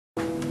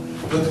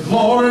Let the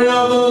glory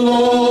of the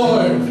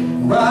Lord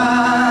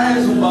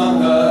rise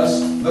among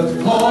us. Let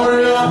the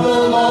glory of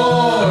the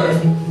Lord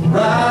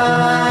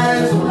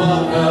rise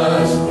among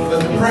us.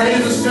 Let the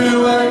praises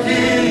to our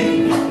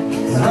King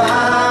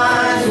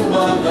rise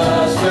among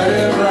us. Let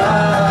it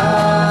rise.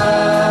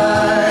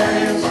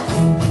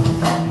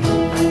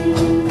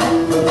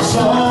 Let the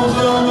songs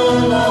of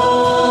the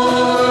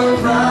Lord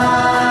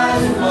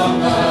rise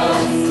among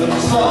us. Let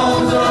the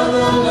songs of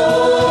the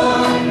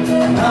Lord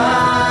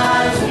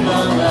rise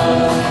among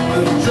us.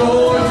 Let the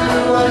joy to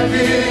our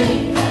King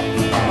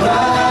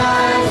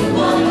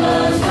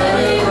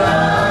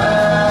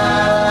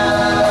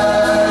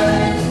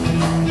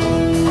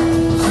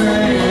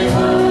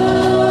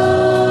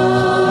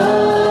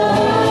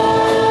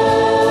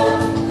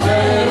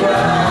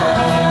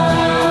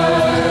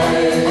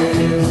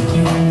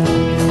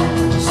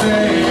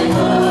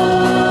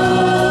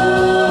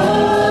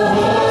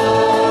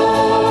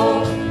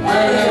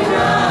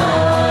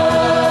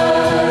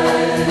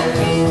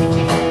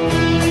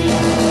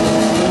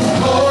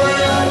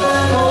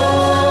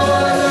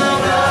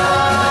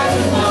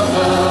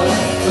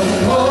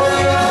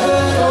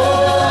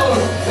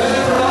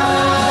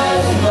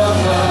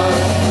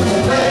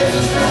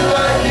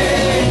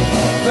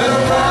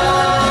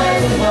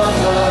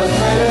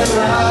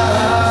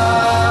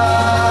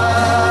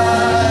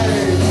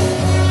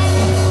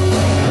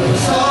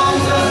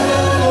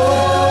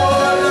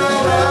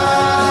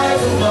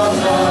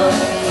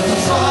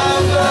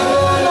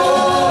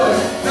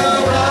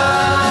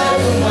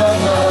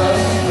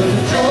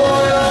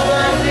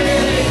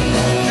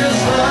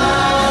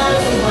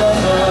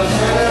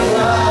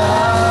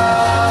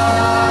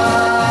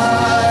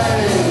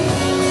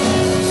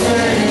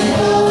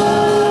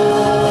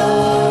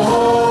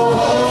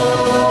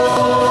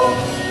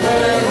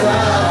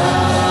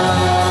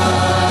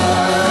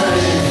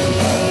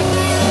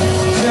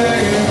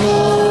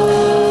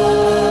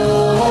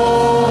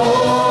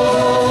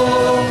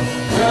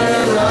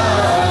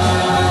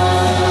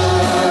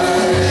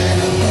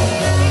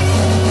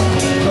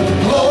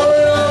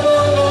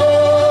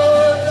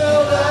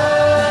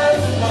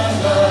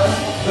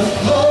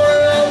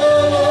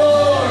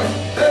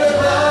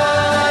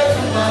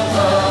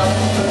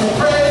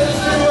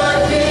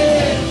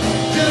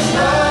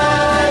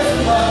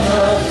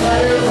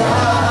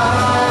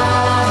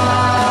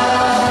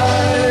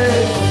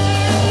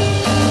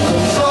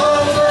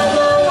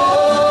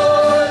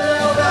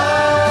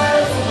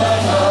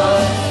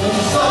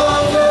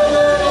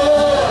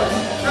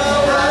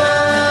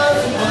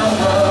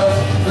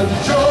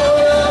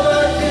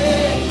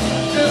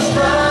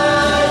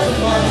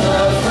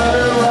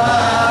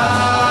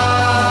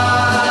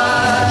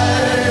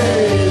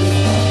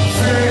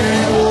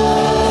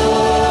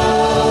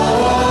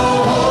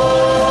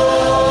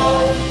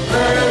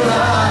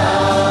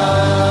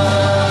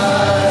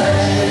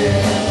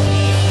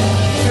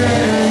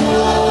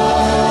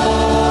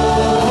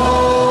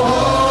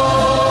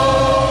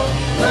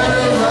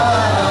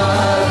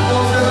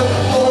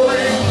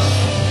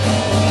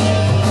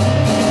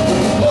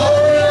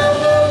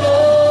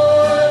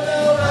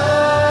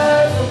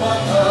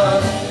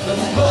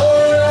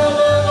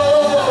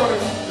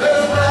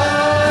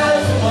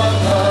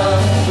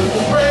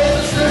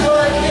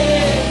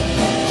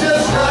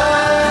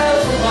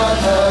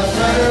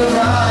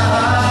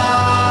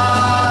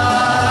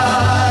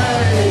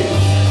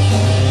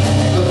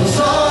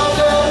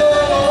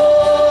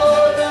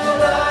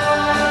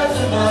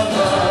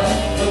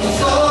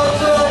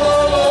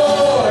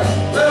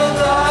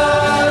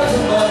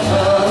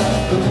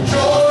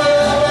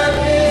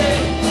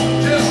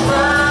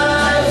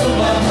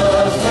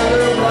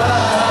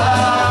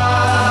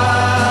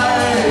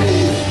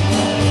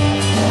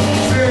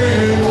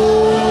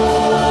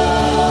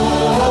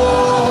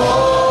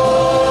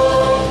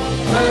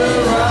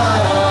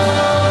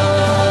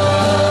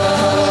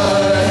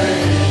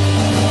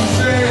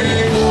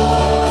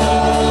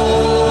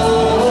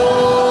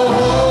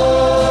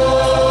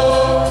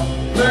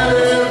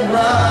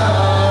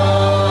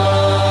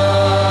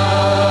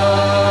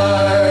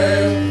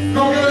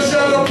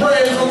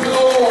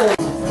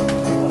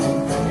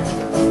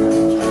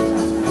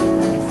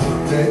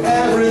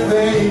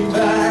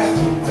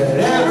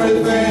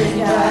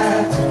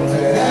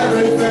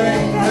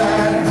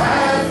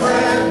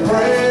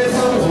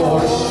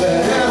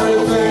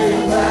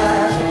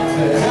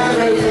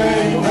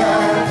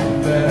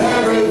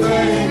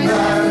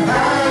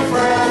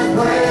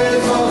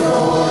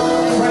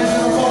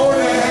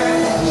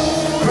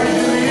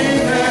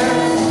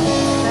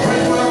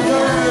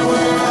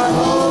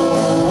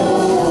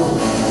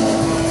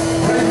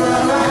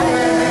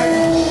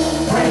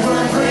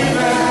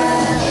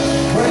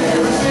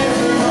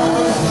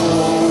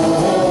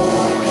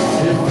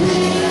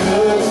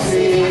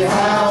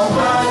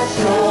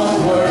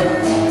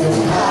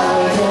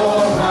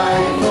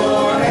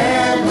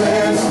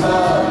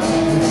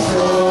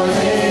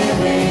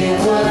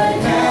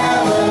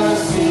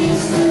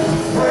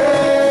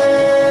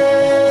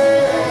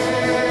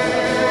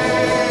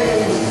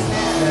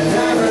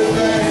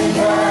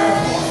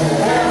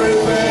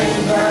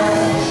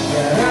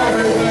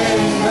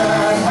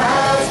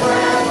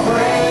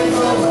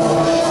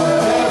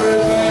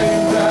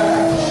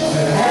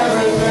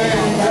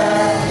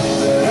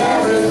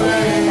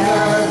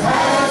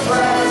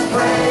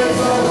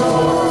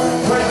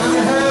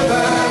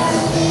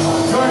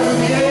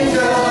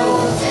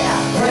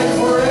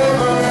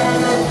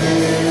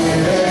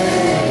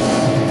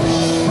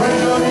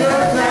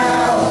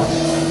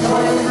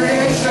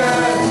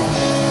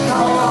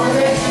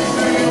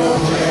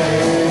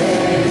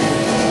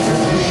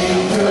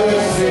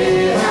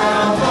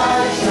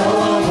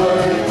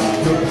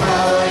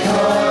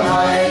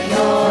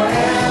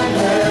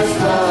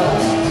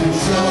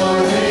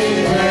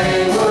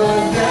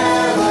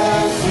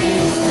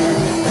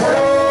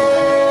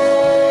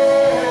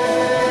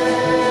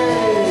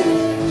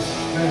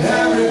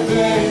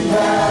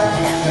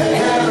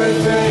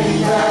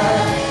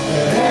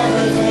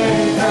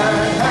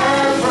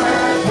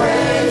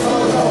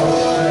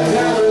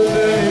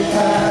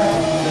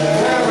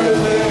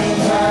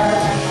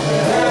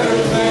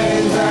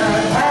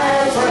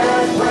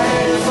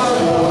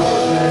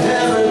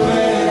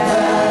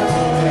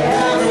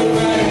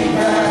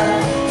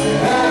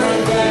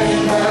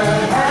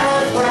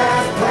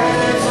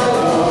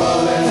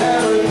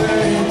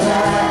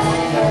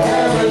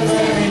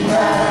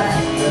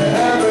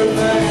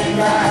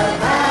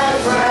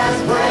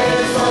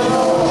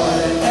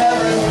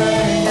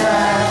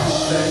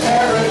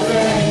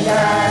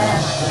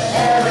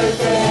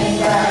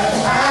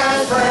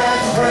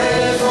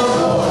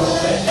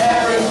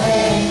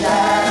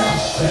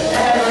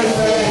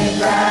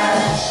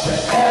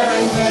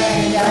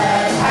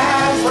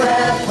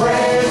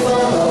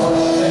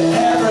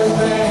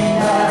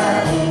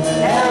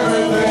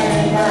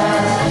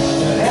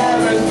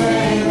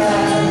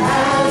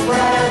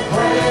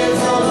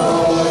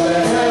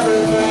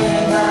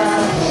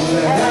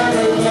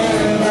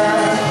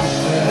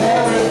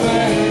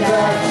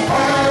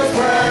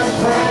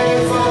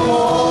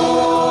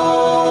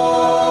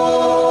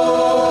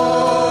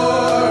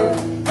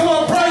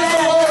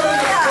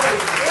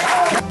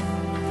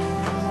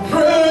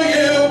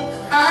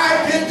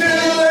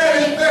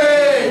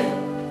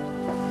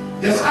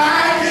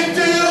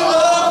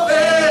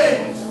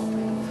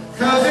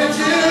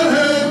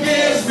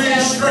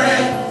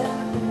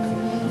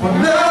For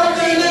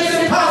nothing is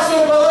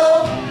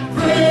impossible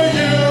through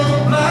you.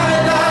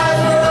 Blind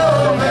eyes are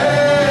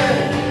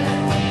open.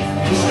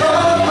 The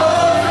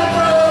strongholds are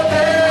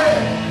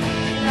broken.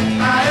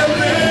 I am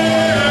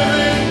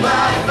living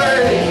by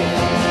faith.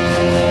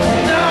 For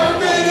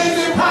nothing is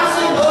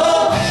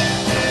impossible.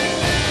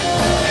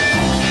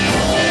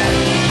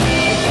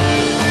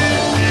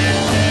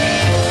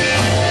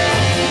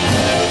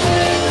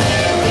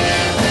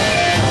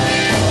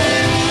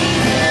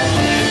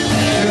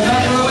 You're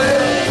not gonna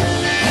live.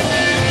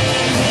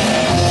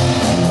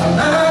 I'm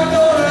not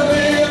gonna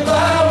live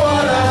by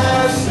what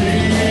I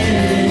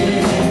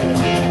see.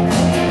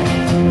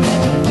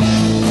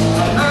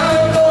 I'm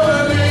not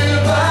gonna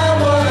live by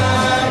what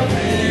I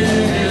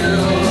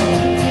feel.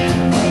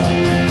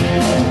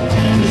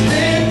 'Cause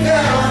deep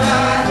down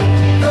I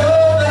know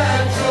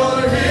that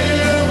you're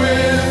here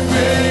with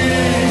me.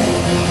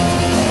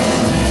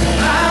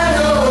 I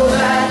know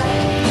that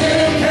you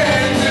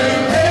can do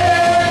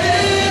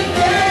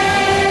anything.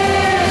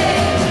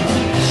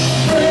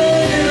 Through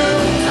you,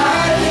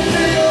 I can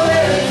do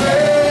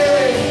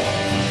anything.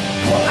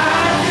 Well,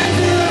 I can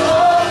do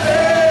all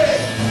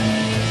things.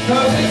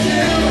 'Cause it's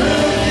you who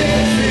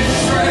gives me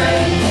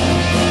strength.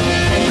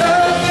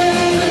 Nothing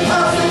is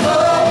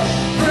impossible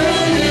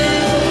through you.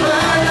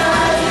 Blind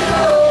eyes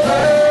are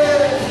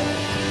open.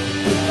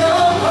 The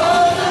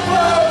strongholds are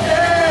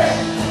broken.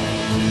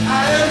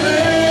 I am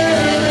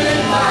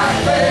living by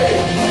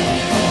faith.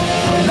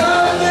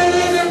 Nothing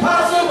is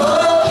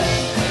impossible.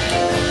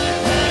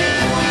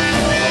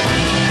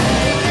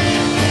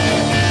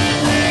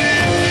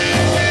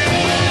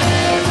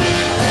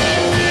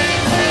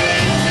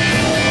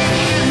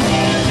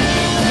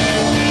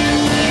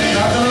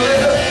 Not gonna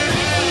live.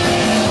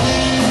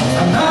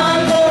 I'm not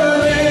gonna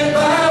live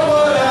by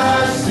what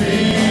I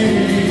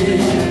see.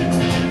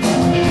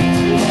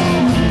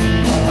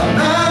 I'm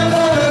not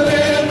gonna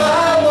live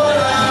by what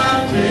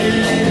I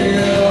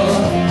feel.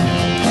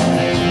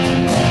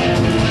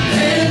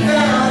 Deep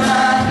down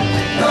I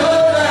know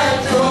that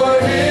you're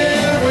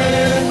here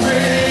with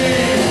me.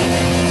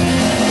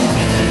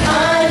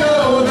 I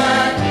know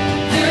that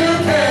you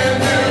can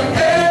do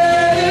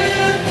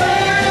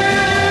anything.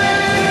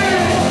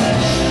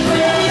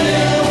 Through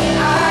you,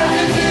 I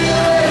can do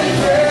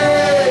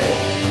anything.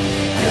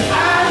 'Cause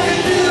I can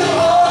do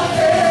all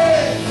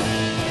things.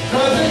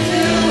 'Cause it's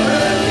you who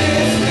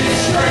gives me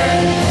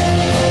strength.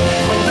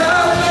 For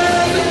nothing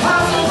is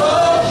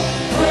impossible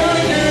through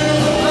you.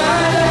 The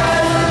blind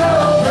eyes are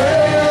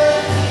open.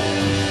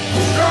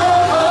 The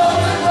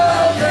strongholds are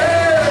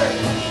broken.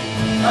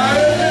 I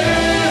am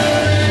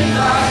living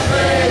by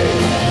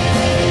faith.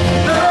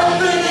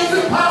 Nothing is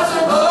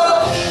impossible.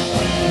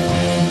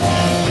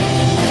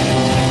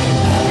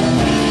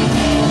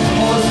 Come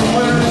on, some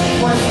winners in this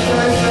place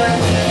today say,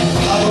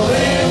 I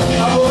believe,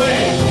 I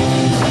believe.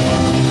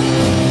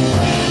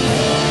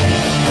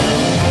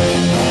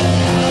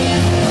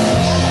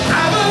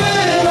 I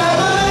believe, I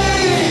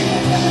believe.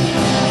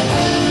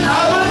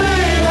 I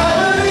believe, I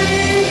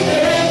believe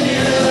in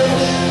you.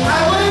 I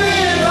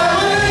believe, I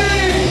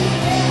believe.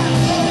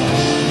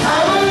 I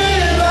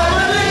believe, I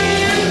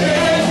believe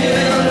in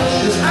you.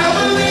 Yes, I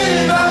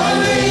believe, I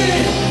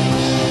believe.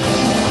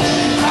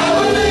 I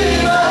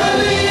believe, I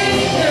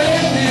believe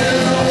in you.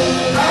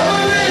 I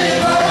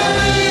believe, I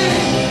believe.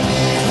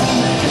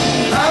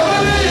 I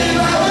believe,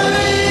 I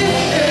believe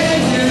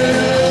in you.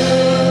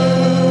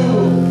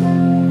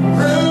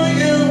 Through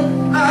you,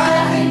 I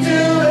can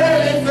do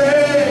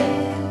anything.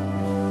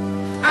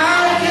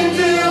 I can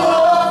do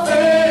all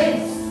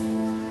things.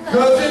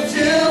 'Cause it's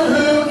you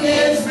who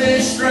gives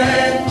me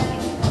strength.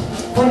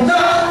 For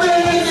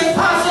nothing is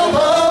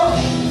impossible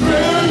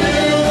through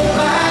you.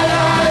 Blind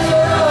eyes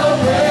are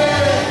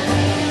open.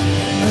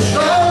 The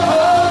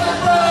strongholds are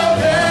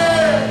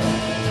broken.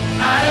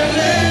 I am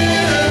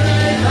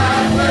living by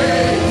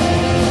faith.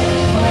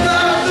 For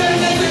nothing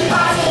is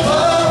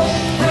impossible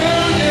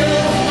through you.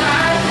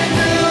 I can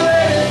do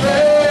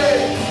anything.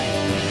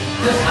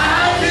 Yes,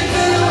 I can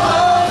do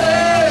all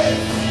things.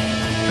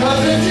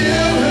 'Cause it's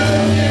you who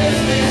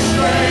gives me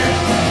strength.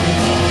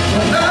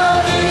 For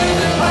nothing is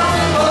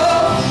impossible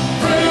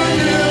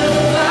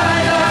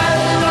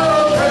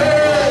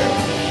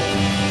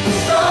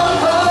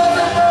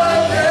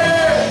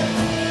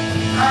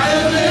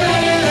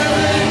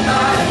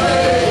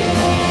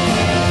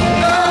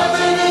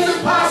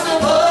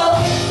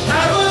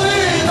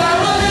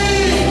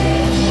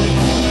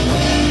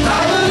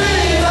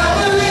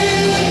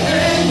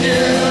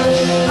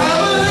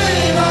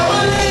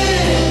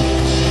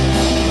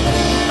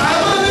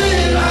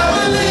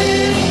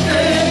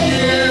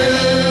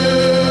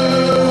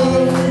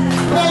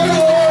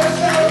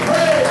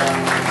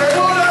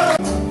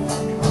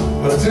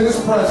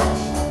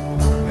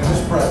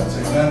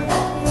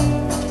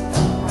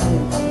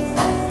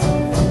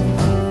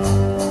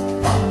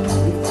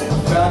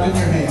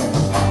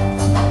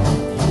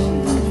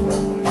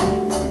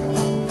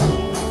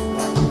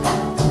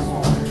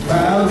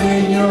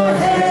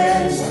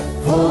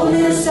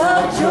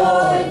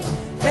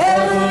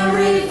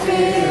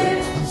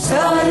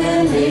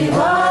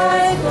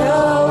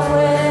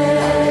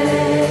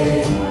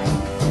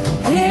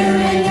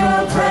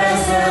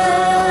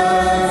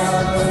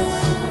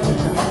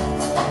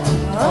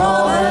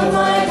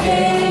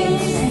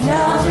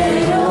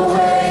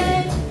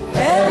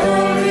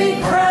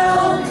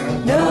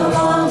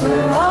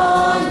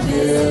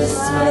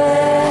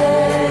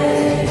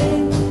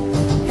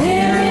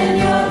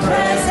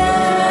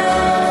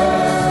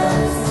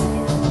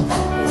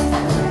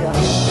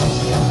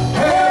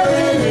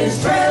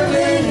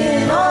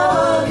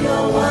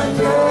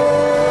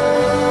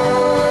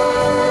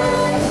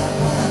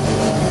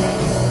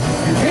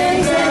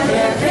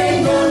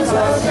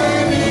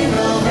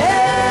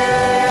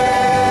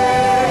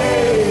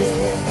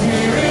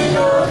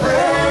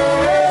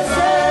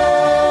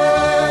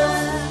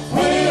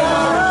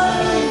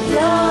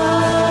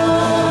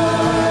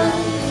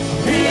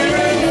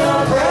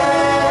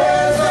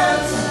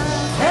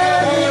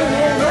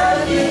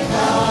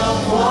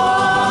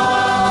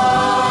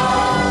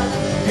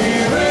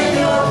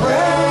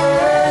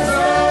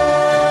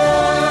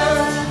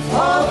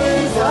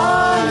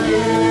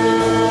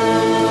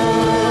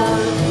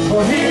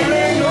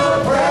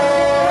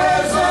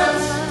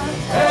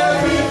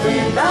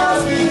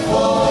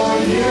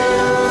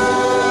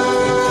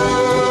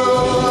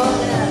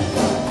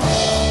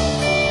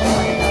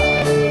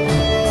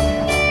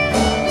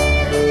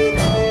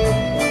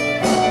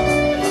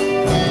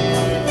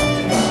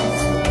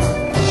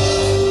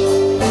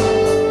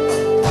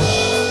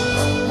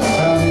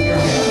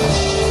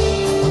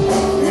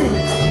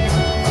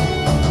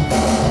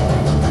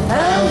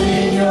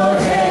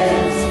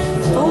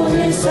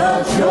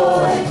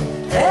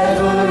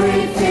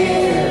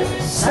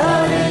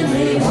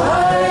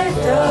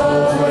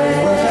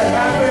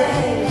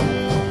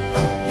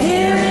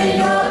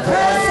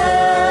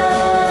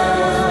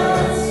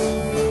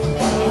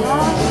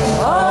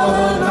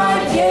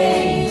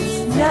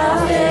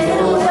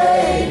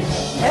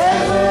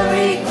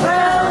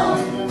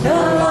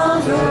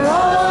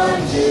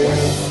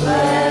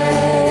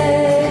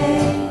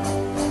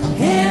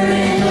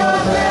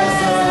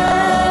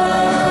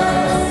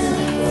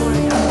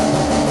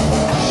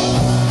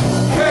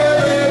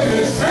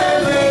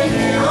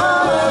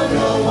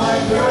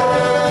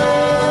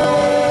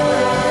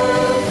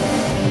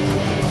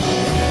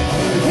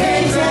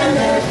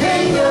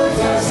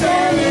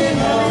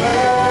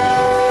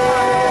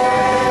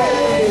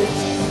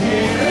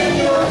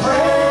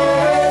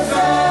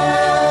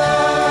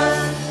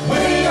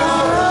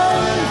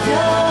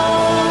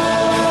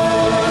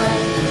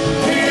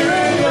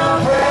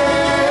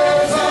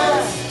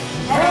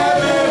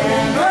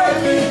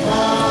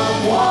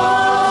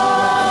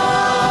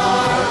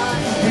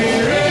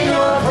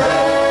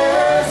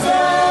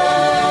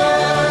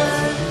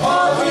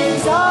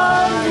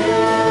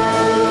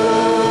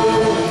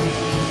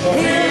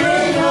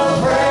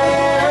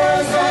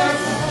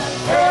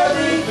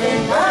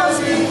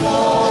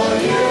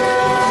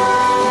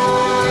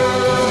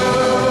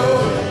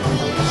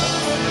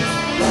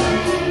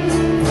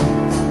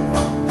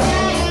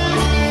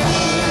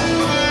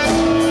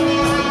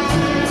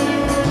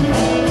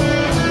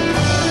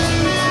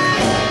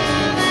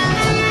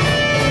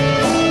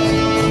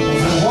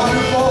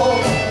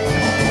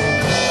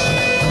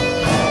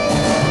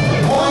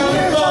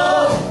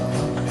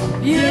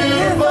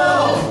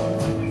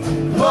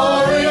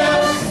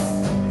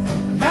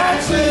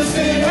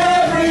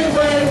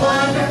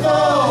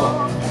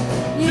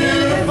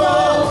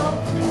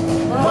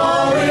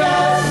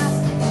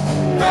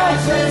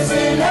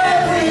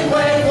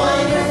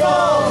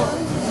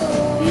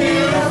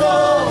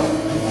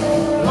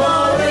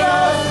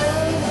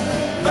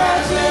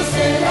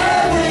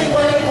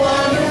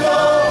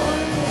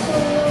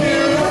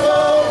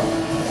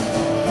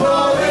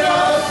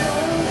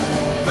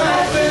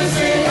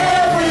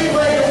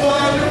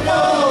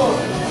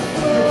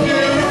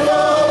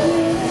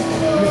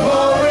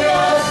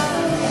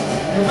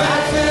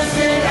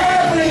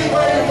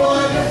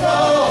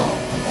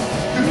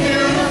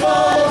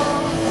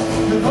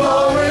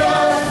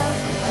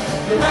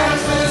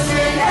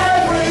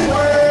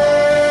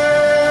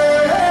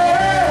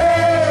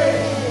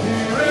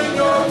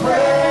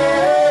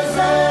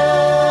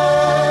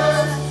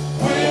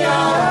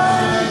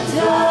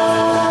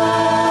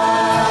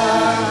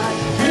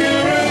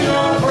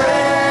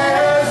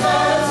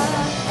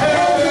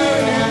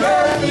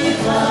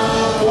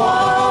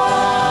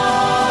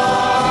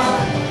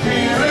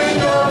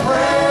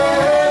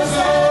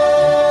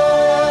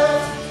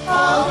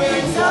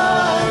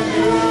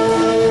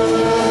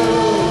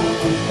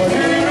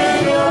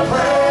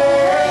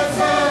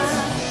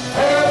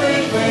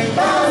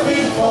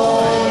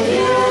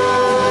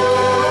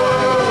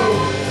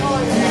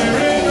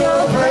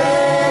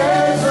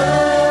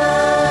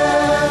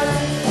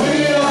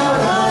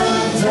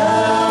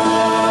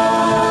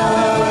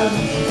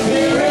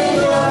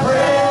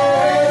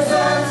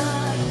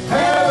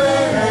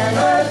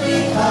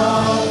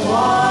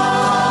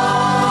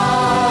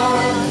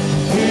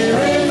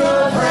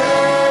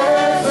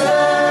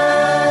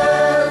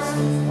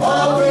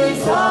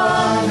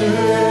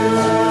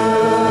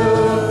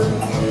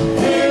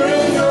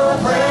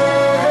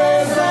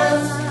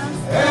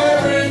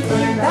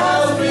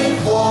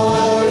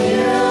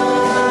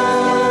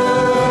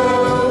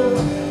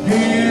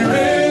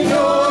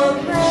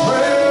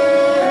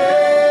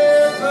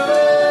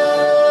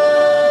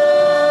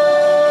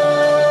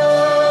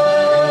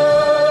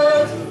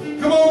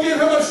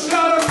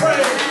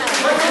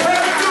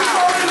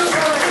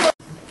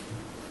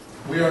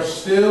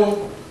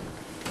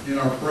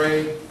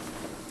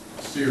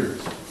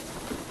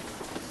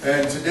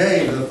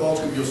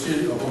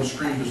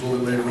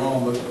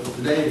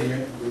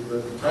today,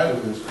 the title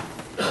is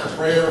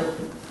Prayer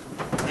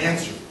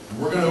Answered.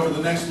 We're going to, over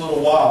the next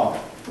little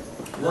while,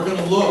 we're going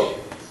to look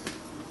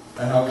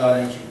at how God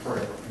answered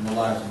prayer in the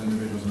lives of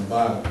individuals in the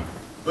Bible.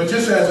 But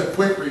just as a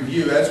quick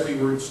review, as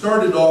we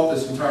started off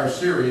this entire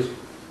series,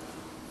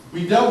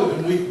 we dealt with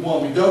in week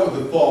 1, we dealt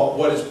with the thought,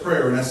 what is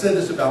prayer? And I said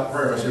this about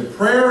prayer. I said,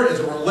 prayer is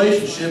a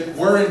relationship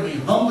wherein we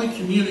humbly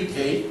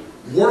communicate,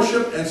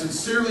 worship, and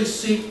sincerely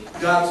seek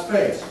God's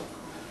face,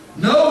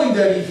 knowing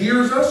that He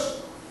hears us,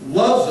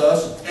 loves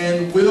us,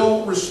 and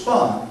will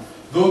respond,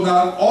 though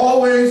not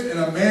always in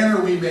a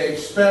manner we may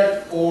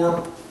expect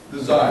or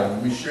desire.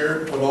 And we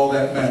shared what all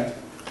that meant.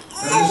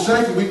 And in the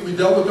second week, we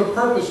dealt with the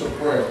purpose of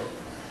prayer.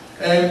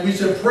 And we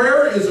said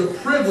prayer is a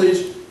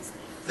privilege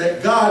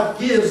that God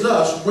gives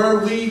us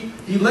where He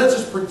lets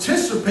us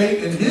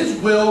participate in His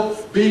will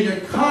being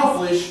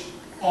accomplished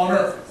on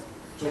earth.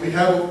 So we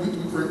have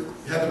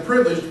the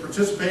privilege to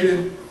participate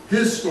in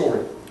His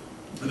story.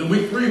 And in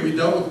week 3, we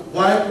dealt with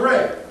why I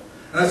pray.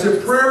 And I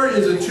said prayer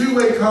is a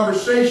two-way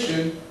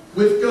conversation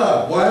with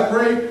God. Why I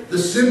pray? The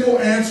simple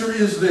answer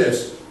is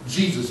this: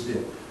 Jesus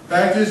did.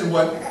 Fact is, and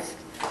what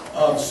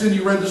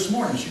Cindy read this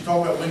morning, she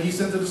talked about when He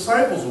sent the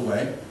disciples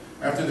away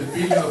after the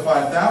feeding of the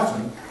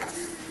 5,000,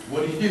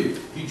 what did He do?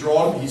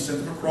 He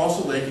sent them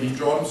across the lake, and He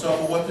drawed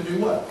Himself what to do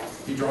what?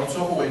 He drawed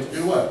Himself away to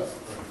do what?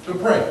 To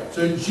pray.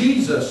 So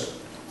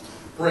Jesus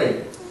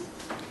prayed.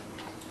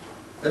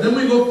 And then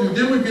we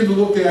began to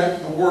look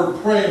at the word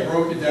pray and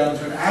broke it down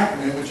to an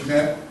acronym, which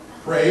meant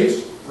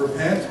praise,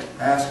 repent,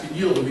 ask, and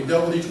yield. And we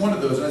dealt with each one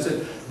of those. And I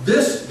said,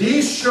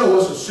 these show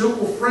us a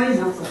simple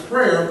framework for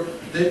prayer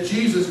that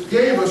Jesus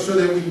gave us so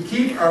that we can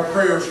keep our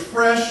prayers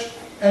fresh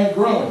and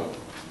growing.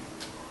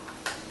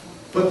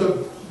 But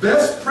the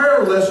best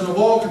prayer lesson of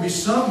all can be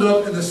summed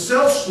up in the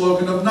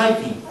self-slogan of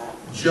Nike: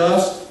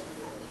 just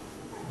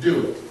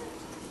do it.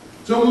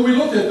 So when we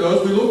looked at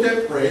those, we looked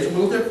at praise. When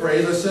we looked at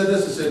praise, I said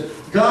this: I said,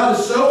 God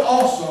is so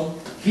awesome,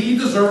 He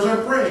deserves our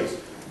praise.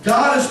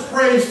 God is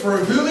praised for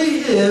who He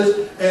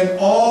is and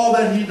all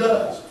that He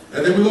does.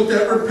 And then we looked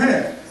at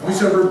repent. And we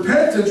said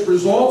repentance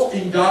results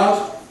in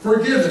God's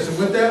forgiveness. And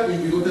with that, we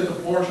looked at the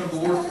portion of the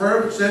Lord's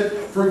Prayer which said,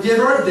 forgive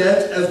our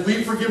debts as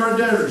we forgive our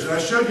debtors. And I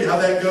showed you how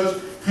that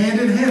goes hand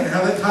in hand and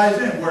how that ties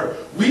in, where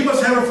we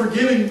must have a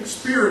forgiving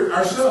spirit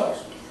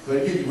ourselves. But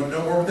again, you want to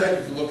know more about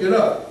that, you can look it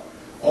up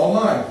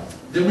online.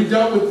 Then we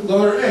dealt with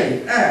letter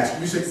A, ask.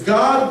 We said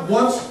God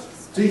wants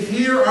to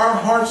hear our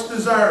heart's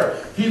desire.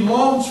 He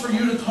longs for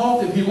you to talk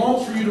to Him. He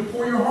longs for you to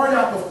pour your heart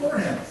out before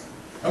Him.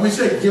 And we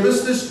said, give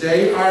us this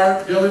day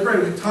our daily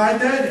bread. We tied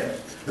that in.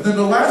 And then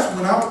the last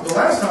time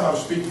I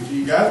was speaking to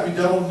you guys, we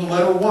dealt with the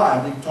letter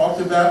Y. We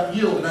talked about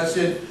yield. And I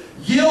said,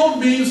 yield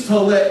means to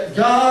let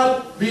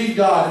God be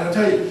God. And I'll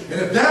tell you,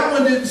 and if that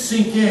one didn't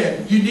sink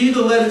in, you need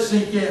to let it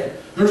sink in.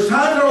 There's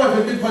times in our life,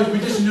 a good place, we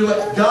just need to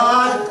let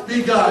God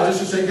be God.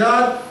 Just to say,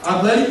 God,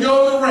 I'm letting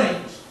go of the reins.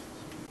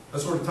 That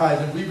sort of ties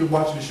in. We've been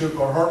watching a show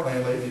called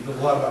Heartland lately. It does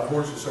a lot about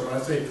horses. So when I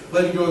say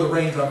letting go of the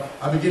reins,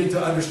 I'm beginning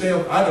to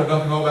understand. I know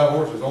nothing all about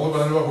horses. Only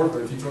what I know about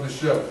horses I teach on this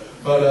show.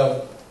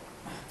 But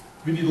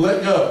we need to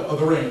let go of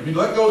the reins. We need to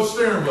let go of the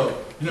steering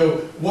wheel. You know,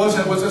 what's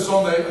that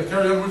song that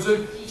Carrie Underwood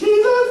said?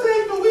 Jesus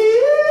take the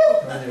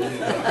wheel. Wow.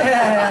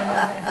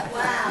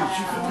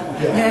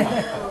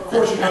 Yeah. Of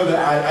course, you know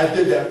that I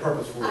did that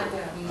purposefully.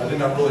 I did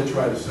not really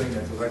try to sing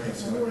that because I can't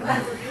sing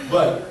it.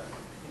 But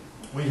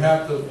we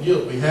have to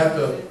yield. We have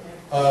to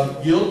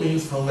yield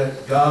means to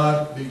let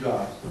God be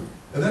God.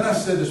 And then I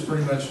said this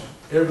pretty much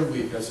every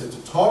week. I said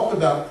to talk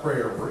about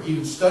prayer or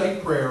even study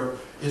prayer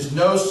is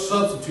no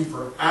substitute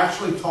for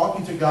actually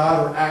talking to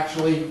God or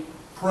actually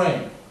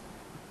praying.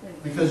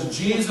 Because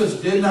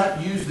Jesus did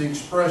not use the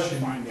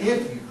expression,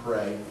 if you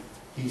pray.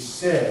 He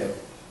said,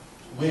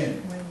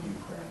 when you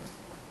pray.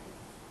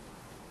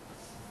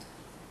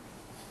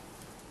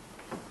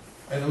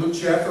 And in Luke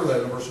chapter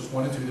 11, verses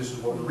 1 and 2, this is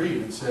what we read.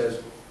 It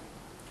says,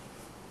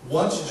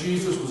 once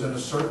Jesus was in a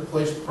certain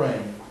place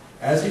praying.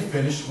 As he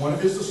finished, one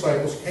of his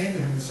disciples came to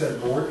him and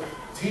said, Lord,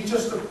 teach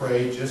us to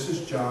pray just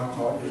as John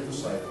taught his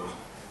disciples.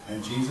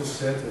 And Jesus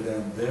said to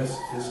them, this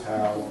is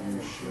how you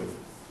should.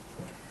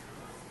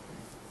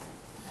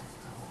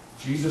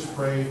 Jesus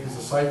prayed. His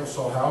disciples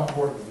saw how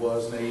important it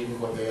was, and they even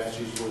what they asked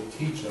Jesus, Lord,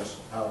 teach us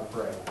how to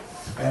pray.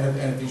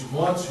 And these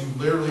ones who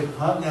literally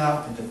hung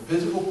out in the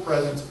physical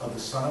presence of the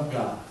Son of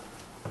God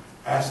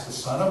asked the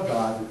Son of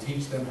God to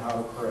teach them how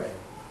to pray.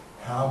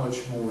 How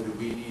much more do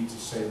we need to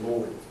say,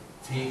 Lord,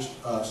 teach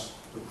us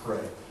to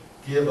pray.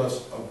 Give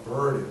us a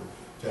burden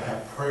to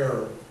have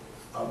prayer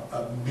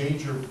a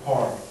major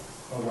part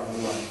of our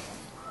life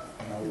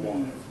and our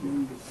walk.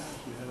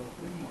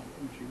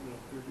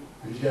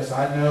 Because yes,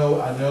 I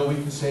know we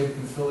can say we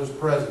can feel His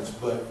presence,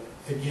 but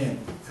again,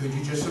 could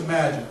you just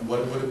imagine what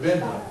it would have been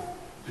like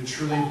to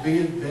truly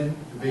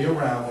be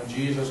around when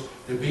Jesus,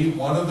 to be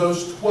one of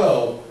those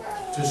 12,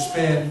 to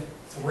spend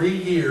 3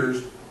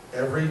 years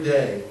every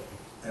day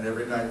and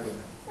every night with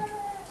Him.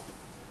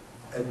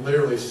 And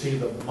literally see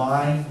the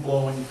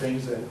mind-blowing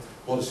things that,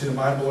 to see the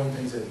mind-blowing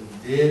things that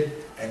He did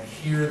and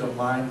hear the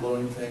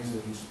mind-blowing things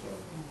that He spoke.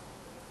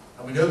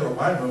 And we know that on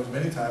my rooms,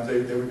 many times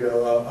they would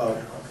go,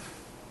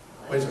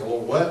 wait a second, well,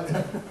 what?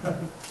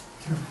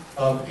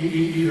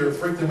 Either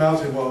freak them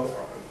out and say, well,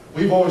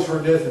 we've always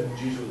heard this, and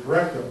Jesus would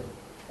correct them.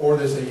 Or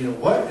they say,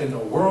 what in the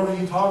world are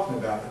you talking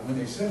about? And when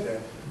they said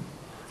that,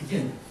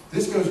 again,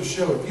 this goes to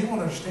show, if you don't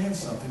understand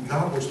something,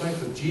 God will explain,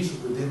 because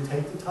Jesus would then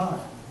take the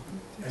time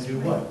and do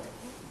what?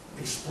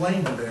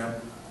 Explain to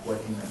them what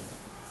he meant.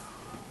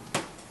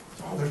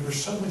 Oh,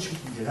 there's so much you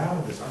can get out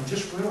of this. I'm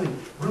just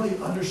really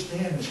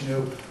understand this,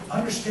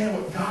 understand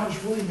what God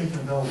is really making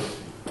available to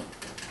you.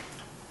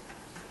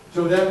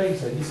 So with that being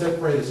said, he said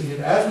pray this.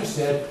 Again, as we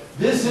said,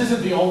 this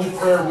isn't the only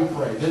prayer we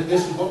pray.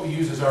 This is what we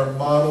use as our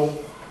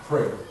model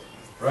prayer.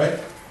 Right?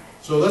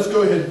 So let's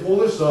go ahead and pull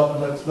this up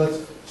and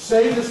let's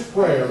say this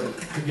prayer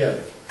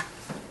together.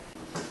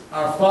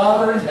 Our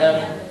Father in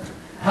heaven,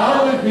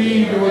 hallowed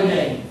be your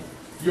name.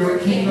 Your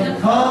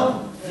kingdom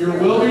come, your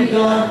will be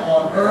done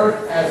on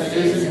earth as it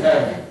is in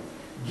heaven.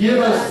 Give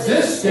us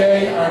this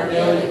day our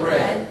daily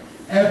bread,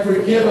 and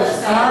forgive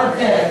us our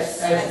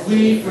debts as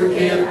we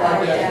forgive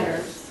our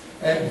debtors.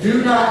 And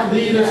do not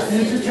lead us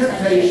into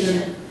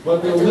temptation,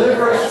 but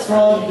deliver us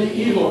from the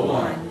evil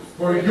one.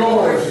 For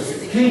yours is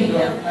the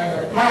kingdom,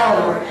 and the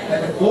power,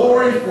 and the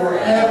glory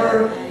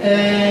forever.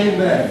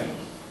 Amen.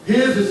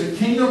 His is the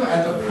kingdom,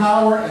 and the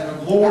power, and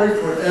the glory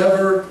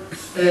forever.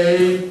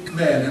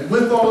 Amen. And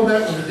with all of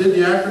that, when we did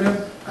the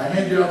acronym, I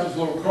handed you out these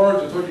little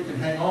cards I told you can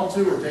hang on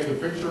to or take a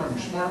picture on your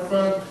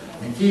smartphone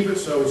and keep it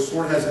so it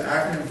sort of has an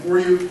acronym for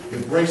you.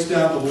 It breaks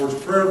down the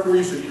Lord's Prayer for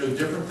you so you know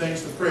different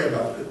things to pray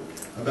about.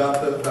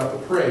 About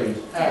the praise,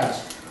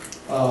 ask.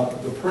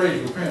 The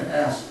praise, repent,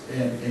 ask,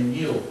 and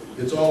yield.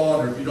 It's all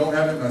on there. If you don't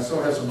have it, and I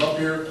still have some up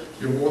here,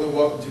 you're more than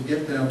welcome to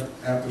get them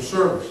after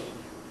service.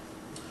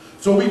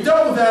 So we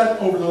dealt with that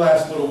over the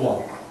last little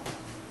while.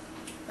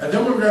 And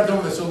then we got done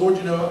with this. So Lord,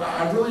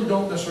 I really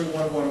don't necessarily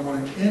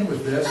want to end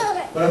with this,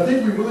 but I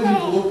think we really need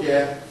to look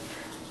at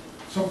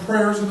some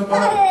prayers in the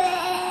Bible.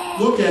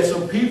 Look at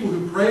some people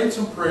who prayed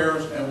some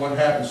prayers and what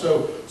happened.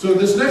 So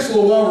this next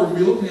little while we're going to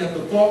be looking at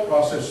the thought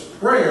process.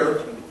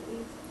 Prayer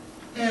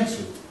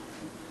answered.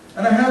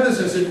 And I have this,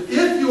 I said,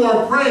 if you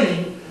are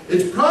praying,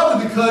 it's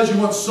probably because you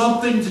want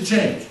something to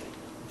change.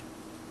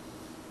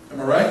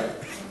 Am I right?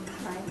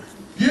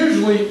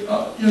 Usually,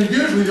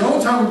 usually the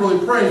only time we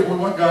really pray is when we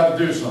want God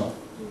to do something.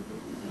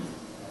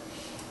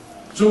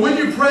 So when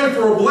you pray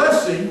for a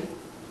blessing,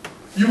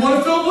 you want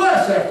to feel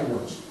blessed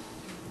afterwards.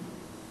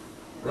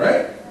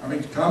 Right? I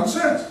mean, common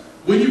sense.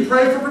 When you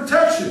pray for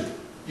protection,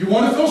 you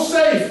want to feel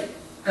safe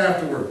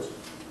afterwards.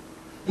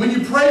 When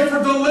you pray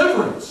for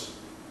deliverance,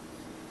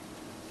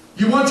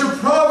 you want your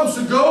problems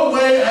to go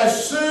away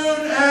as soon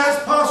as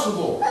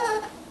possible.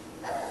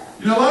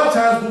 A lot of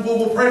times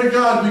we'll pray to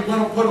God and we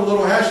want to put a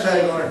little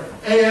hashtag on it,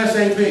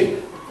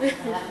 ASAP.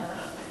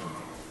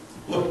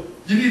 Look,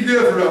 you need to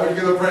do it for that when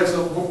you get to pray.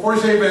 So before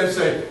you say amen,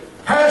 say,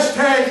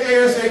 hashtag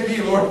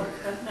ASAP, Lord.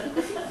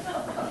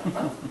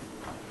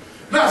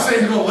 Not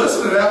saying you're going to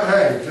listen to that, but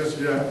hey,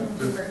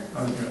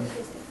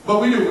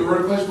 but we do. We're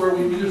in a place where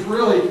we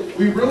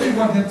really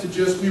want Him to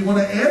we want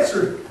to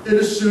answer it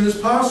as soon as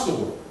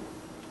possible.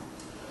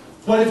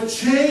 But if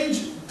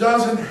change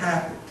doesn't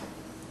happen,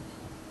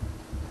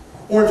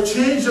 or if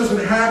change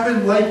doesn't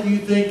happen like you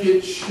think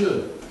it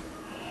should,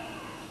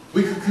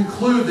 we could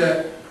conclude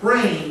that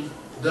praying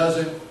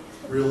doesn't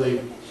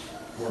really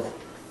work.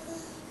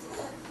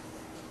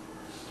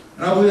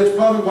 And I believe that's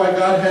probably why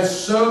God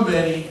has so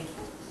many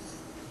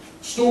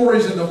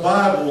stories in the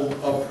Bible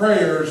of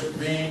prayers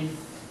being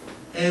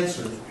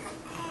answered.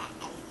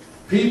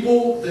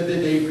 People that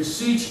they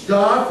beseeched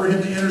God for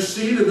Him to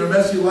intercede in their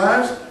messy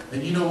lives,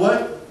 and you know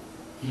what?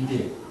 He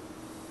did.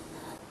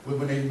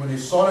 When they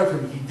sought after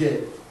Him, He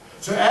did.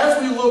 So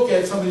as we look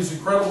at some of these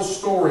incredible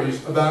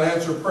stories about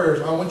answered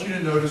prayers, I want you to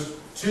notice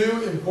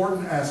two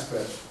important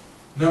aspects.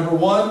 Number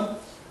one,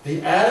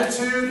 the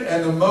attitude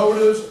and the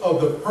motives of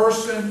the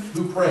person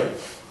who prayed.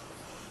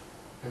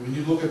 And when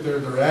you look at their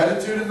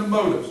attitude and the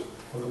motives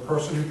of the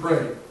person who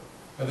prayed.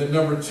 And then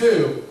number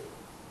two,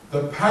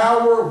 the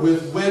power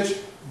with which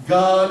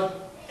God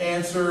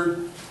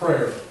answered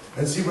prayer.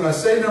 And see, when I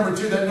say number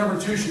two, that number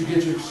two should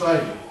get you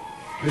excited.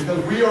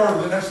 Because we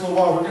are, the next little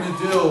while, we're going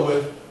to deal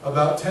with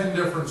about 10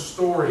 different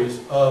stories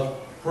of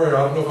prayer.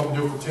 I don't know if I'm going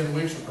to do it for 10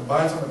 weeks or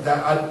combine some of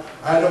that.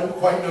 I don't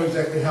quite know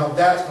exactly how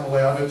that's going to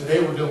lay out. I know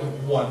today we're dealing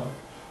with one.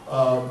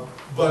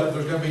 But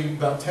there's going to be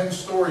about 10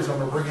 stories I'm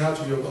going to bring out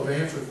to you of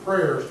answered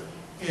prayers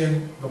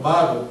in the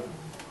Bible.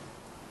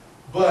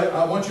 But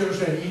I want you to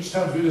understand, each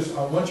time we do this,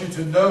 I want you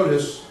to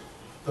notice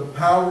the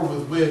power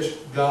with which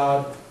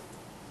God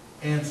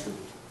answered.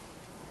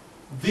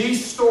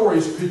 These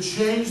stories could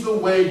change the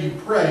way you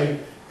pray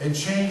and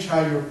change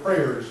how your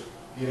prayers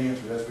get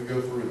answered as we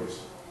go through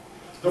this.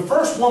 The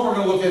first one we're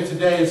going to look at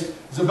today is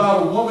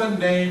about a woman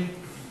named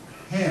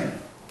Hannah.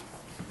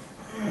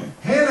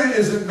 Hannah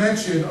isn't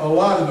mentioned a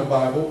lot in the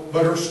Bible,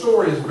 but her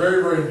story is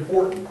very, very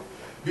important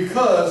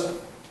because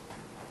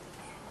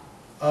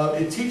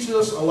it teaches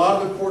us a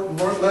lot of important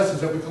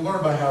lessons that we can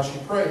learn by how she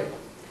prayed.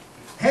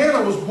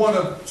 Hannah was one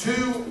of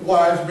two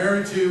wives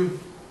married to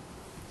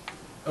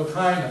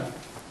Elkanah.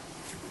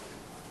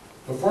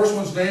 The first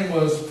one's name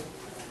was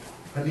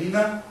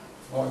Peninnah.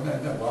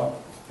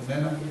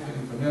 Peninnah.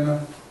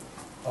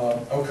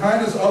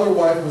 Elkanah's other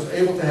wife was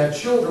able to have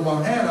children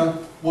while Hannah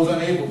was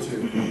unable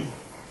to.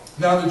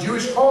 Now in the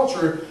Jewish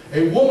culture,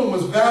 a woman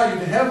was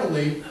valued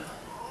heavily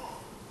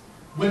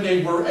when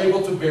they were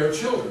able to bear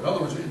children. In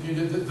other words,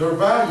 their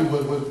value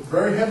was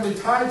very heavily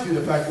tied to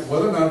the fact that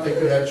whether or not they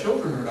could have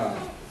children or not.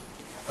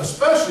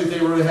 Especially if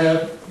they were to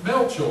have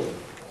male children.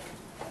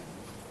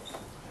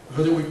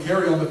 Because it would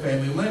carry on the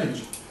family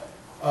lineage.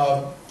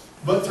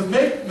 But to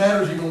make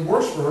matters even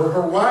worse for her,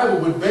 her rival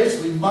would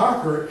basically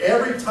mock her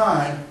every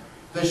time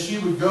that she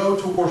would go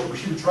to worship.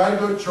 She would try to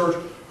go to church.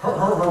 Her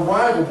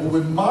rival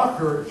would mock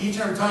her each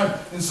and every time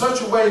in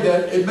such a way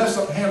that it messed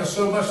up Hannah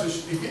so much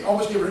that it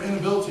almost gave her an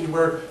inability to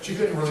where she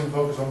couldn't really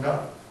focus on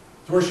God.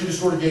 To where she just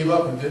sort of gave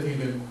up and didn't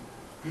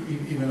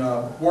even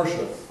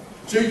worship.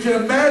 So you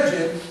can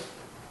imagine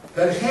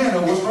that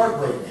Hannah was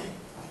heartbroken.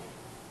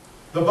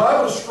 The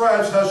Bible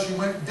describes how she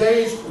went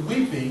days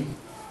weeping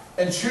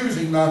and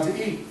choosing not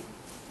to eat.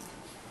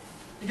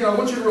 Again, I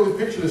want you to really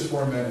picture this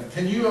for a minute.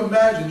 Can you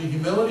imagine the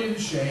humility and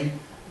shame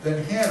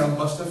that Hannah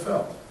must have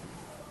felt?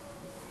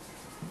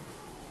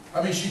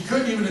 I mean, she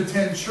couldn't even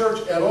attend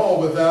church at all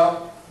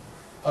without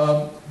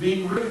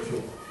being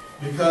ridiculed,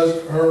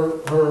 because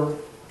her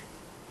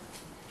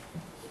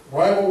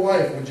rival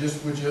wife would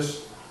just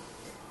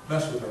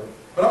mess with her.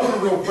 But I want to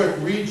real quick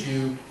read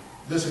you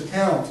this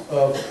account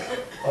of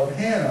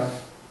Hannah,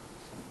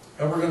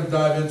 and we're going to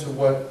dive into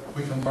what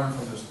we can learn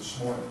from this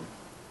morning.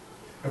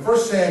 In 1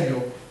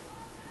 Samuel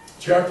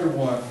chapter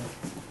 1,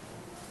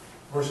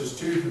 verses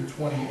 2 through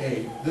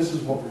 28, this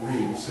is what we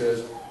read. It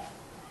says,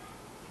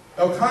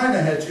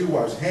 Elkanah had two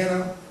wives,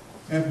 Hannah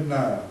and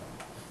Peninnah.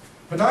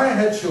 Peninnah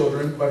had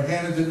children, but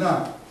Hannah did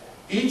not.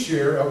 Each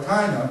year,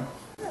 Elkanah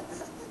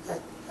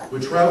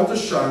would travel to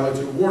Shiloh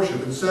to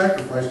worship and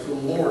sacrifice to the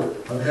Lord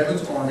of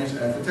heaven's armies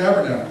at the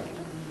tabernacle.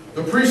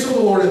 The priests of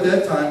the Lord at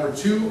that time were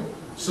two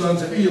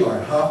sons of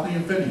Eli, Hophni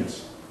and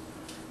Phinehas.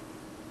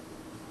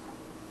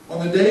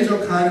 On the days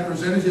Elkanah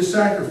presented his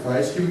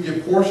sacrifice, he would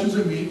give portions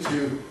of meat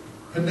to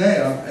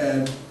Peninnah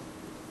and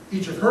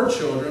each of her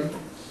children.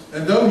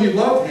 And though he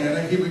loved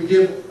Hannah, he would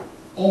give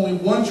only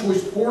one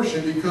choice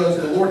portion because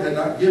the Lord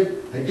had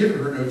given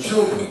her no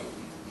children.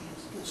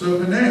 So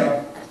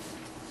Peninnah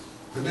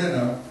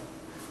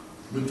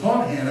would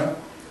taunt Hannah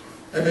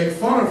and make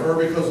fun of her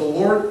because the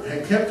Lord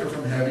had kept her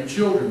from having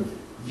children.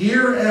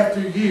 Year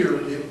after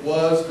year, it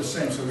was the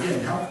same. So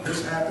again,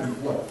 this happened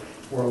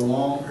for a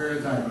long period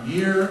of time.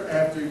 Year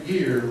after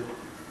year,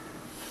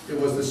 it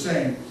was the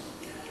same.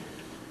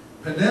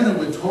 Peninnah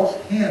would taunt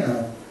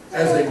Hannah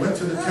as they went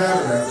to the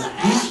tabernacle.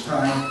 Each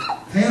time,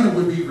 Hannah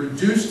would be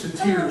reduced to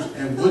tears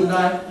and would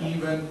not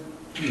even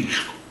eat.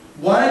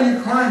 Why are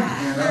you crying,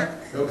 Hannah?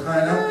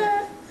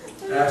 Elkanah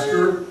asked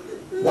her.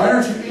 Why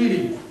aren't you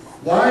eating?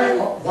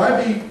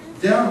 Why be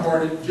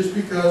downhearted just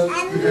because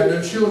you have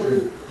no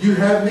children? You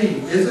have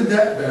me. Isn't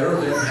that better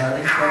than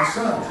having 10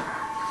 sons?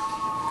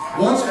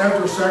 Once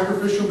after a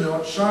sacrificial meal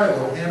at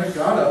Shiloh, Hannah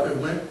got up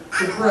and went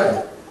to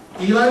pray.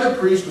 Eli the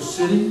priest was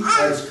sitting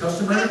at his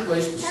customary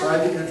place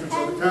beside the entrance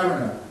of the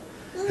tabernacle.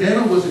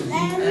 Hannah was in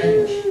deep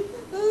anguish,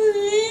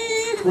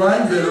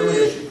 crying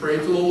bitterly as she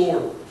prayed to the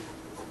Lord.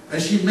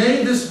 And she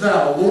made this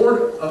vow,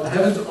 Lord of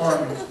heaven's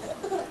armies,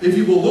 if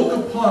you will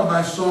look upon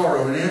my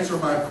sorrow and answer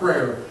my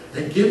prayer,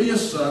 and give me a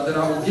son, then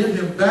I will give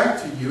him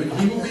back to you, and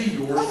he will be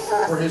yours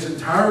for his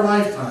entire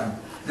lifetime.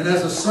 And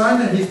as a sign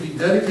that he's been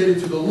dedicated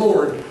to the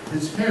Lord,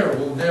 his hair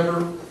will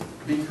never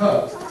be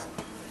cut.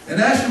 And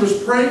as she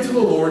was praying to the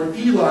Lord,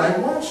 Eli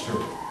watched her.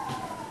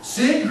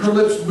 Seeing her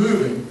lips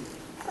moving,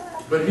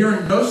 but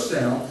hearing no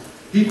sound,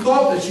 he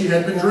thought that she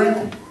had been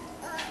drinking.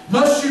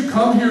 Must you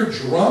come here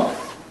drunk?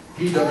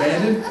 He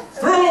demanded.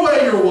 Throw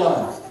away your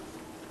wine.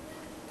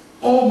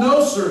 Oh,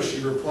 no, sir, she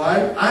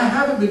replied. I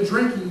haven't been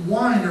drinking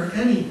wine or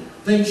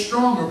anything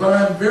stronger, but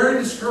I am very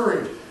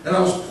discouraged, and I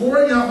was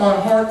pouring out my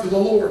heart to the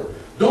Lord.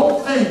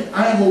 Don't think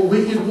I am a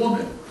wicked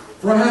woman,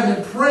 for I have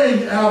been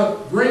praying out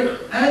of great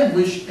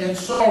anguish and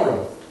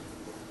sorrow.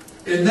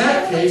 In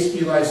that case,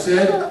 Eli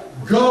said,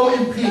 go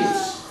in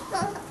peace.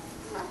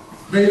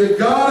 May the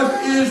God of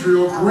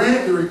Israel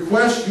grant the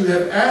request you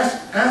have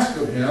asked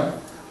of him.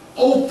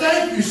 Oh,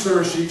 thank you,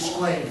 sir, she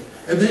exclaimed.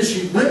 And then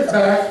she went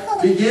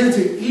back, began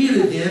to eat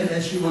again,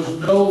 and she was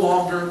no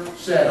longer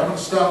sad. I'm going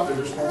to stop there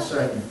just 1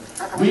 second.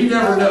 We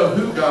never know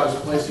who God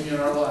is placing in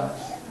our lives.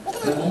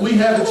 And when we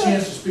have a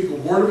chance to speak a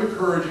word of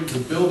encouragement, to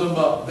build them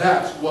up,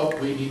 that's what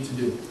we need to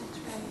do.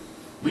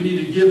 We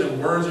need to give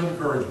them words of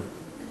encouragement.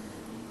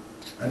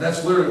 And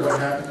that's literally what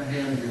happened to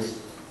Hannah here.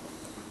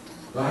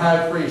 The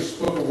high priest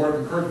spoke a word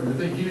of encouragement.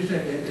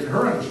 In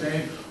her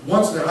understanding,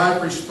 once the high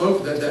priest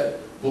spoke that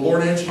the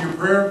Lord answered your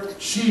prayer,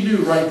 she knew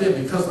right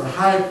then, because the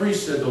high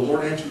priest said the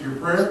Lord answered your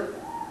prayer,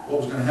 what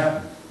was going to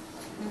happen?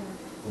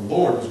 The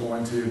Lord was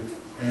going to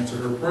answer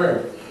her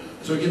prayer.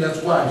 So again,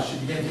 that's why she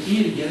began to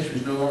eat again. She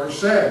was no longer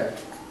sad.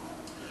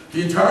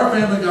 The entire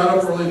family got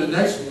up early the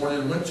next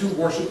morning and went to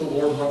worship the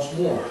Lord once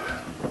more.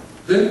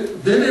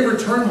 Then they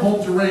returned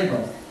home to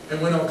Ramah.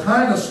 And when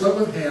Elkanah slept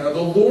with Hannah,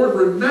 the Lord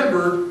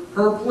remembered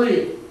her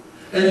plea.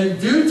 And in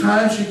due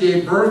time she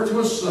gave birth to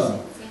a son.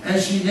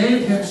 And she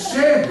named him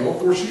Samuel,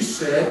 for she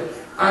said,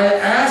 I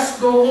asked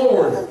the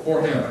Lord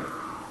for him.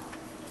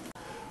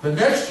 The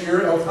next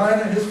year,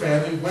 Elkanah and his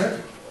family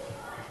went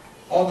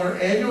on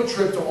their annual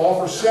trip to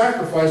offer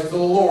sacrifice to the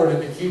Lord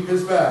and to keep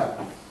his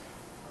vow.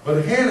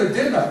 But Hannah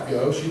did not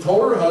go. She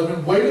told her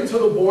husband, wait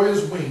until the boy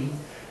is weaned,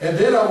 and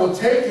then I will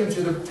take him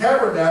to the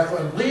tabernacle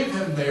and leave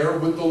him there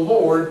with the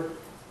Lord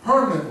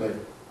permanently.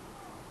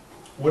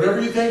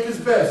 Whatever you think is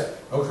best,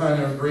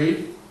 Elkanah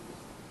agreed.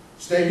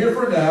 Stay here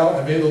for now,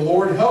 and may the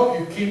Lord help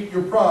you keep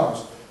your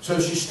promise. So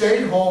she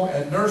stayed home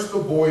and nursed the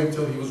boy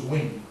until he was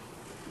weaned.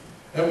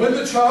 And when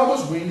the child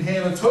was weaned,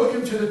 Hannah took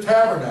him to the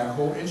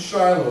tabernacle in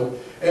Shiloh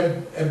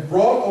and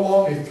brought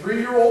along a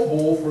 3-year-old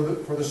bull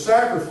for the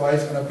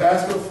sacrifice and a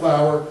basket of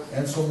flour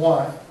and some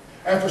wine.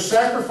 After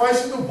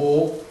sacrificing the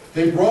bull,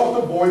 they brought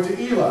the boy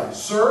to Eli.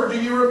 Sir,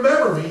 do you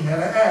remember me?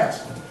 Hannah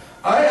asked.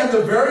 I am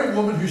the very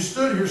woman who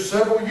stood here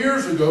several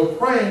years ago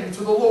praying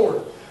to the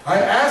Lord. I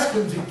asked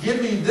him to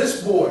give me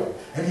this boy,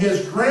 and he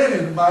has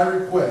granted my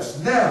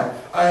request. Now,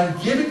 I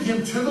am giving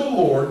him to the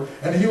Lord,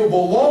 and he will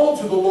belong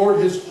to the Lord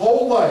his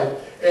whole life.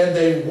 And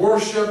they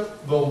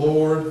worship the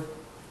Lord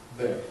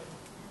there.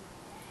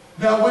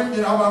 Now, I'm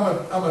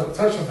going to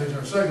touch on things in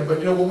a second, but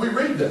when we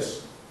read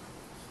this,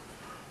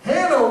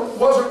 Hannah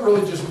wasn't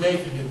really just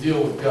making a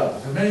deal with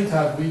God. And many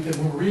times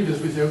when we read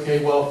this, we say,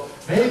 okay, well,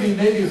 maybe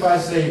if I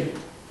say,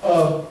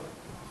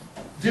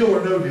 deal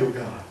or no deal,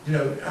 God.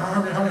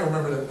 How many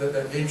remember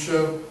that game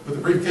show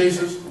with the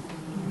briefcases?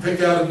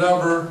 Pick out a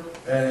number,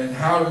 and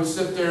how it would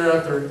sit there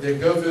after they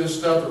go through this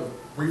stuff,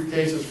 the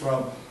briefcases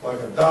from like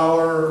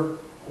 $1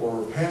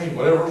 or a penny,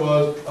 whatever it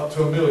was, up to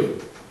 $1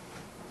 million.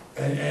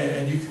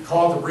 And you could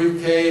call it the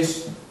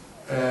briefcase,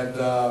 and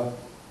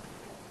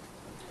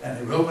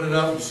they would open it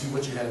up, you see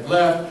what you had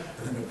left,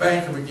 and then the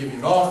banker would give you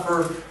an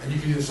offer, and you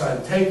could either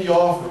decide to take the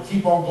offer or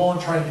keep on going,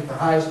 trying to get the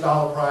highest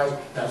dollar prize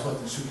that was left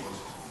in the suitcases.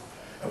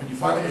 And when you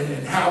find it,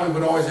 and Howie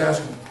would always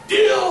ask him,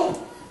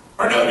 deal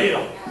or no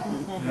deal?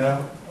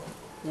 Yeah.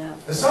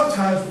 And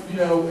sometimes,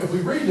 if we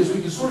read this,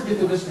 we can sort of get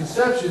the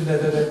misconception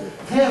that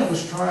Hannah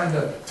was trying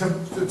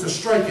to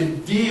strike a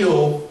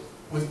deal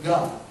with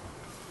God.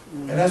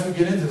 And as we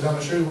get into this, I'm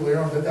going to show you later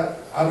on that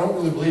I don't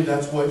really believe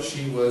that's what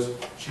she was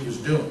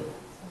doing.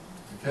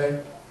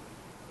 Okay?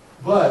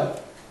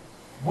 But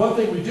one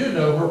thing we do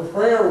know, her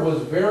prayer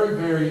was very,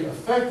 very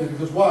effective,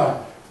 because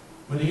why?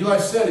 When Eli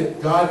said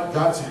it, God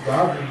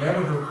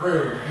remembered her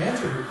prayer and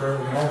answered her prayer,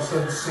 and all of a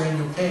sudden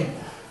Samuel came.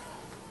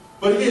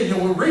 But again,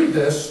 when we read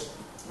this,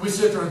 we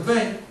sit there and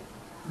think,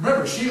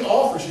 remember, she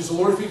said,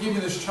 Lord, if you give me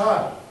this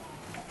child,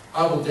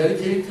 I will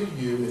dedicate it to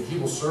you, and he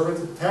will serve at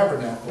the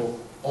tabernacle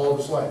all of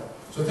his life.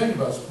 So think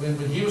about it. When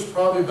he was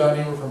probably about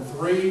anywhere from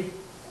 3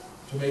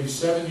 to maybe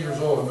 7 years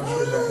old, I'm not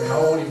sure exactly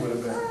how old he would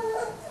have been,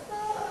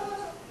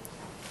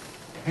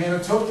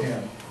 Hannah took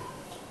him,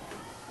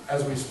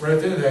 as we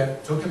spread into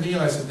that, took him to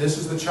Eli. I said, this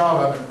is the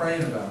child I've been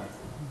praying about.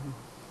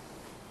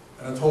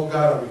 And I told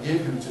God I would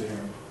give him to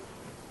him.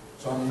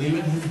 So I'm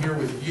leaving him here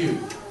with you.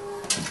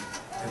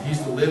 And he's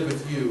to live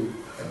with you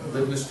and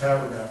live in this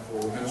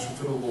tabernacle and minister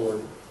to the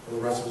Lord for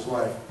the rest of his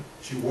life.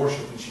 She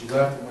worshiped and she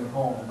left and went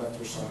home and left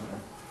her son there.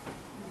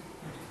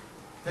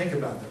 Think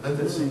about that. Let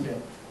that sink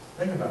in.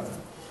 Think about that.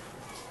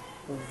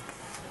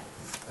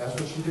 That's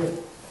what she did.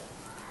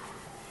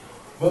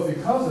 But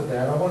because of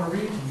that, I want to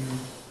read to you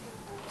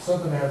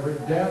something I have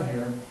written down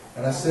here.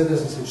 And I said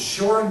this, I said,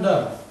 sure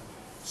enough,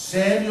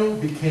 Samuel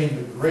became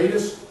the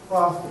greatest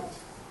prophet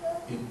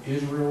in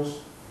Israel's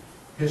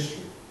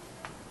history,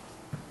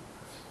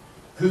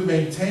 who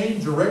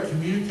maintained direct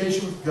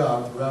communication with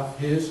God throughout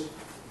his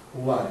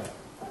life.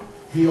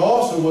 He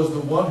also was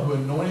the one who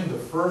anointed the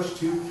first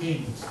 2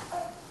 kings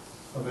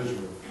of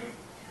Israel.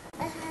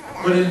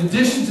 But in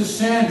addition to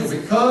Samuel,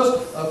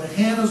 because of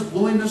Hannah's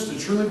willingness to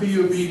truly be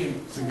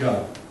obedient to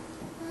God,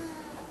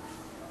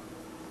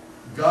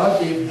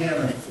 God gave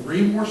Hannah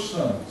 3 more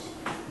sons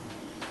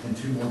and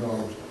 2 more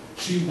daughters.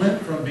 She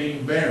went from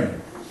being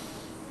barren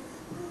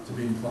to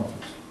being plentiful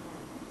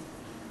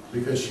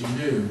because she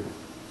knew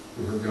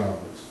who her God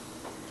was.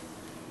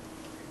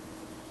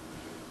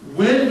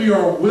 When we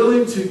are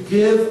willing to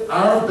give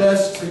our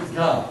best to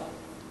God,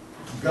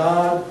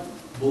 God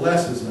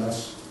blesses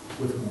us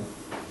with more.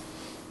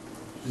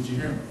 Did you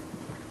hear me?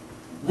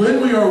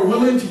 When we are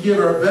willing to give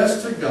our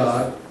best to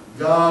God,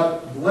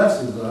 God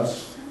blesses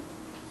us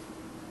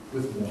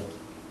with more.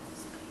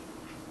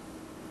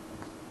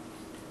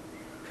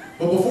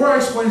 But before I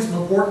explain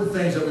some important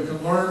things that we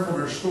can learn from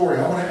her story,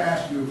 I want to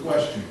ask you a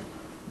question.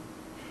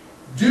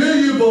 Do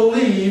you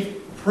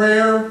believe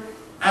prayer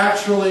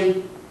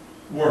actually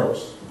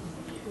works?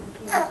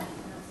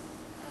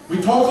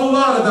 We talk a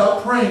lot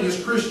about praying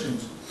as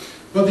Christians,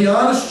 but the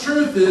honest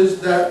truth is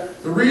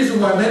that the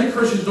reason why many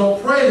Christians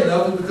don't pray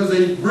enough is because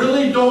they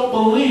really don't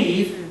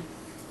believe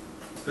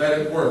that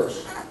it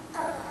works.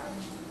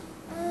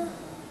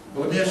 But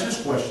let me ask you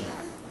this question.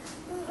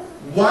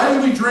 Why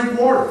do we drink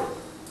water?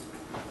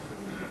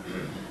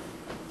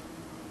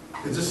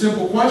 It's a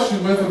simple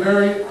question with a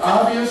very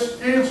obvious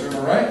answer,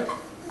 all right?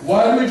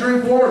 Why do we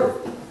drink water?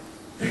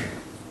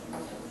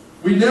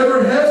 We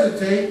never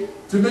hesitate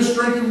to miss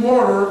drinking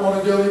water on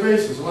a daily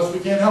basis unless we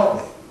can't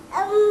help it.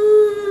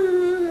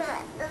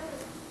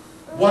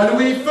 Why do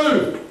we eat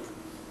food?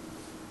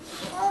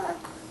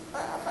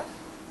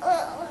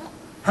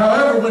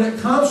 However, when it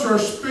comes to our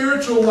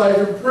spiritual life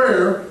and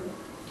prayer,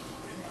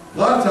 a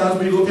lot of times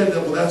we look at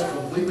that, well, that's a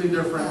completely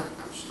different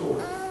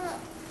story.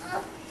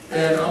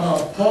 And I'm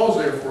going to pause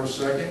there for a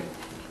second.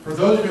 For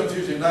those of you on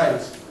Tuesday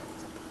nights,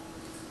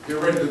 get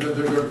ready.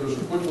 There's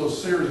a quick little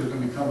series that's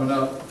going to be coming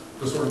up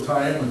to sort of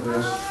tie in with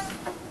this.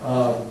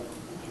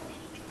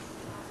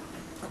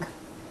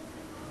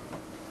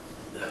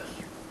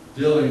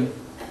 Dealing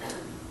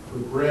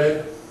with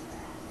bread,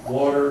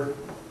 water,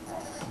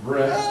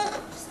 breath,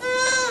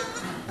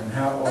 and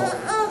how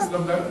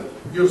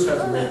you just have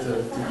to wait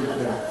to get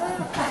there.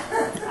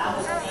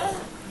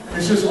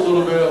 It's just a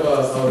little bit of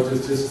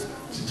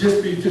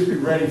just be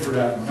ready for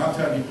that. And I'm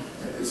telling you,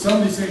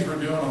 some of these things we're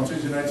doing on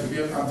Tuesday nights, I'm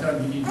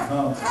telling you, you need to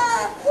come.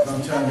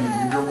 I'm telling you,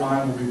 your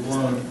mind will be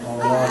blown on a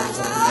lot of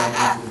stuff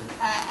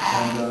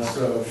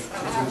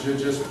that you're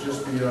into. And so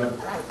just be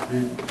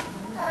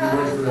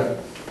ready for that.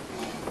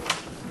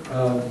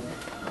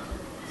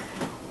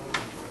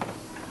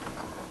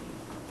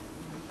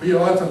 But you know,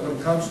 a lot of times when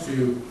it comes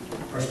to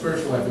our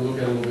spiritual life, we look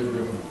at it a little bit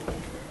differently.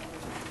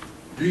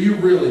 Do you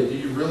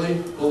really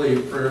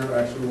believe prayer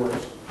actually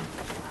works?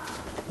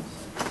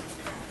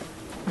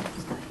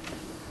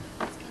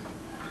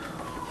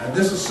 And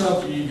this is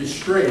something you get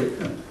straight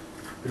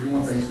if you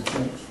want things to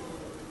change.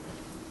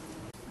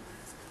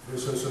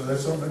 So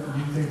that's something that you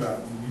need to think about.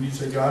 You need to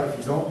say, God, if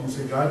you don't, you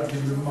say, God,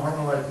 give me my heart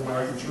and my life where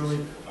I can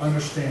truly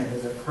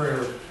understand that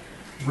prayer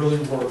really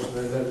works,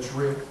 that it's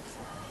real.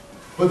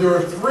 But there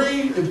are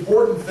three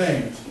important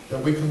things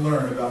that we can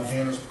learn about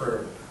Hannah's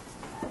prayer.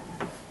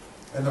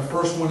 And the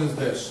first one is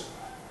this: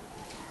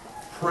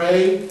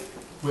 pray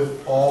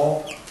with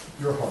all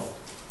your heart.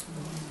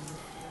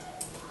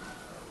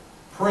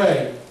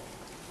 Pray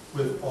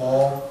with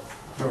all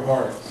your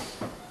heart.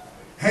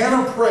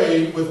 Hannah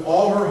prayed with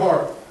all her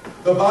heart.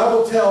 The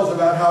Bible tells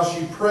about how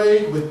she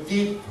prayed with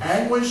deep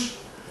anguish,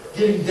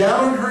 getting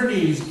down on her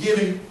knees,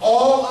 giving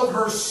all of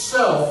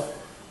herself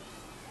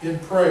in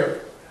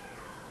prayer.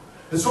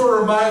 It sort of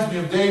reminds me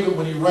of David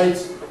when he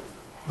writes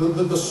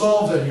the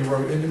Psalms that he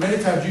wrote. And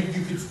many times you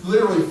could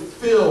literally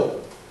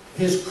feel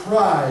his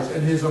cries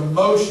and his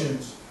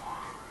emotions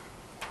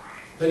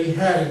that he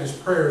had in his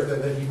prayers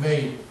that he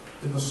made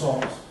in the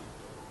Psalms.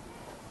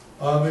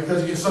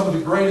 Because again, some of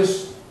the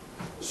greatest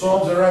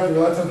Psalms that are out there, a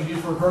lot of times you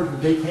for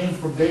encouragement, they came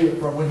from David,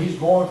 from when he's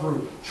going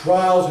through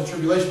trials and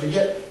tribulation, but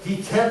yet he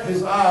kept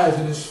his eyes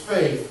and his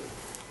faith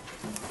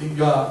in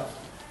God.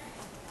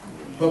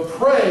 But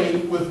pray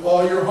with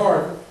all your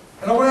heart.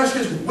 And I want to ask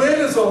you this: when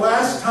is the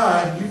last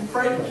time you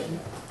prayed like that?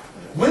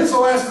 When's the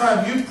last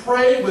time you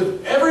prayed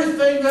with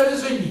everything that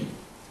is in you?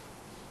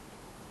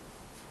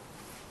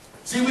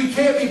 See, we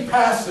can't be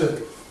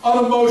passive,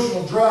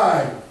 unemotional,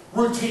 dry,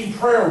 routine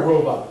prayer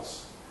robots.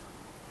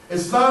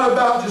 It's not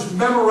about just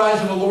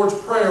memorizing the Lord's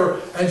Prayer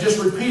and just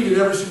repeating it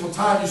every single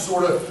time you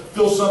sort of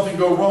feel something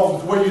go wrong.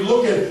 It's where you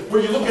look at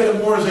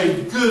it more as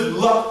a good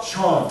luck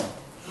charm.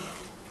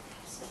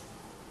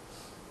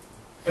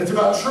 It's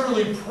about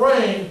truly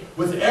praying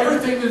with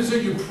everything that is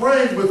in you,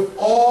 praying with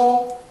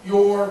all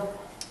your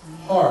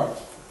heart.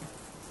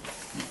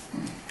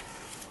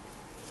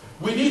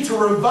 We need to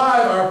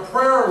revive our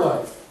prayer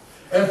life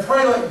and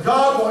pray like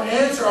God will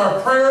answer our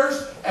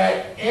prayers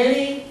at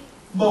any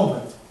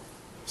moment.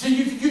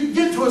 See, you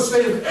get to a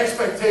state of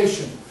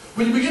expectation.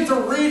 When you begin to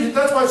read it,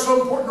 that's why it's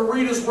so important to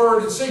read His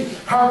Word and see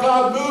how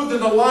God moved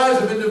in the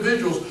lives of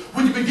individuals.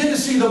 When you begin to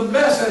see the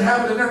mess that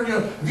happened in there, you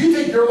know, if you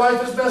think your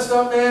life is messed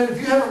up, man, if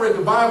you haven't read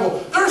the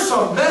Bible, there's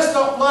some messed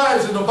up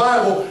lives in the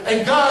Bible,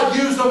 and God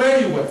used them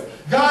anyway.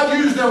 God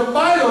used them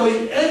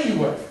mightily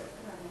anyway.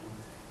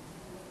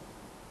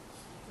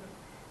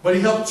 But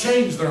He helped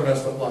change their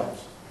messed up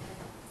lives.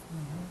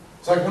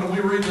 It's like when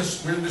we read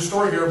this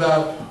story here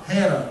about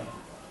Hannah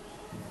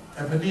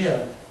and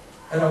Peninnah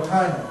and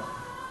Elkanah.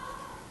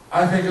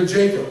 I think of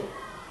Jacob,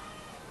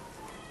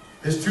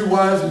 his 2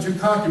 wives and 2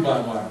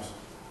 concubine wives.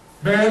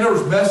 Man, there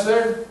was mess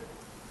there.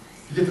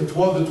 You get the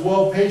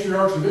 12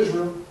 patriarchs of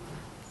Israel.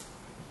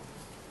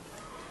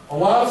 A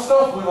lot of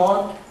stuff went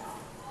on.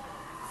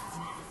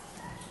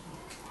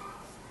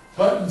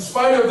 But in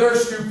spite of their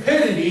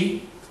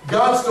stupidity,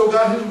 God still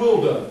got His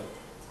will done.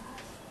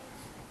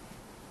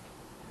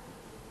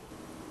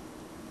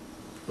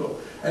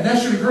 And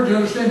that should encourage you to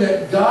understand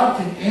that God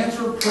can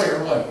answer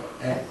prayer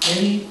at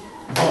any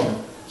moment.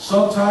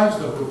 Sometimes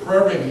the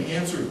prayer may be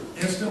answered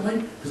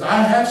instantly, because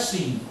I have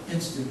seen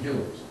instant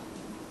healings.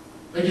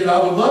 Again, I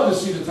would love to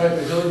see the type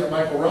of healing that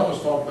Michael Rome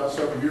was talking about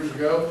several years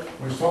ago,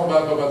 when he was talking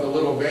about the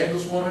little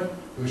evangelist woman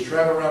who was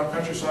traveling around the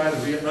countryside of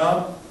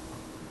Vietnam,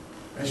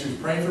 and she was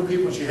praying for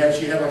people, and she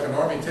had like an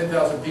army of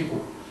 10,000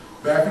 people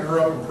backing her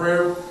up in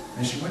prayer,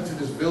 and she went to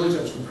this village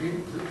that was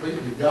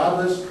completely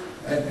godless.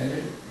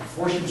 And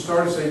before she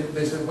started,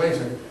 they said, wait a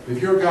second,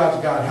 if you're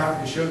God's God, how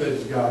can you show that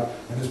He's God?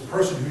 And this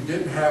person who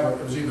didn't have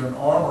it was either an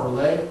arm or a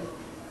leg,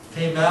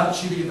 came out,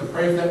 she began to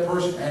pray for that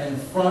person, and in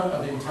front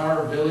of the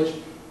entire village,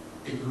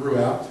 it grew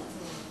out.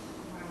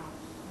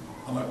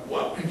 I'm like,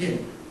 what?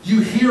 Again, you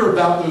hear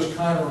about those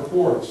kind of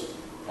reports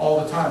all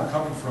the time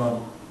coming from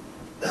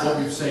what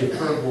we say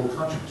third world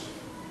countries,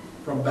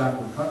 from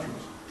backward countries.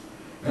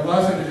 And when I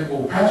was thinking,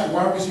 well, Pastor,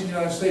 why aren't we seeing the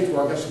United States?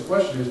 Well, I guess the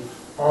question is,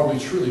 are we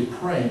truly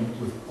praying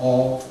with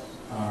all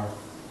our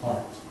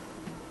heart?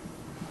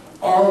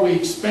 Are we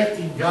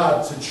expecting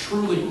God to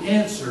truly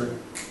answer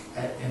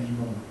at any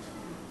moment?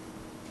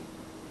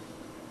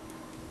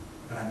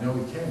 And I know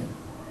He can.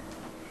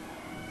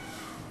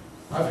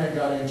 I've had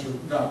God answer,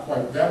 not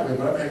quite that way,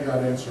 but I've had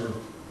God answer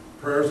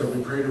prayers that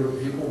we prayed over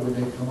people when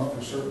they come up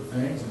with certain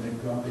things and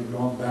they've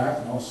gone back,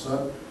 and all of a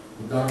sudden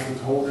the doctor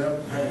told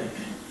them, hey,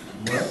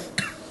 what?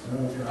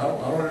 I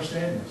don't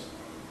understand this.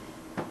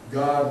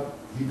 God,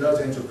 He does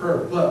answer prayer,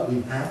 but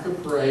we have to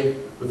pray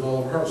with all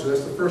of our heart. So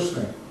that's the first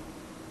thing.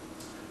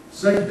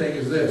 Second thing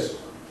is this: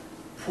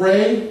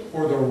 pray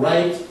for the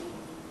right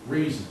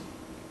reason.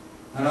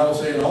 And I will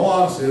say, in all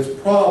honesty,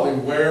 it's probably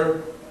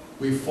where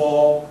we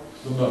fall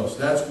the most.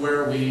 That's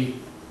where we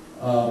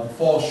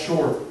fall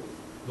short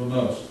the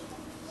most.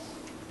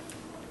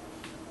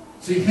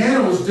 See,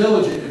 Hannah was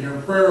diligent in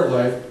her prayer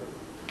life,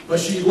 but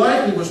she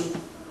likely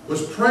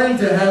was praying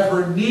to have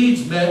her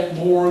needs met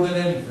more than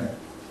anything.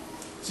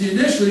 See,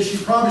 initially, she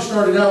probably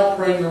started out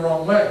praying the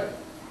wrong way.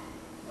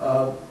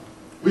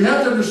 We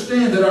have to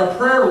understand that our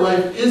prayer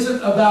life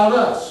isn't about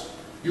us.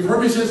 You've heard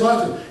me say this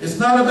lots of times. It's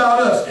not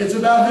about us. It's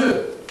about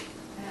who?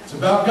 It's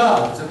about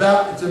God.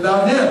 It's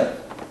about Him.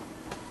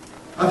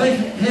 I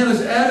think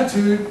Hannah's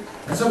attitude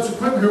and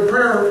subsequently her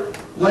prayer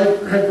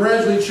life had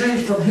gradually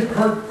changed from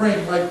her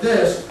praying like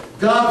this: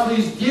 God,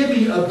 please give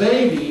me a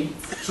baby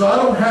so I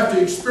don't have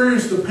to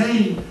experience the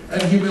pain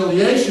and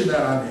humiliation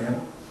that I'm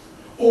in.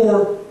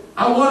 Or,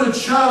 I want a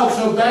child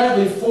so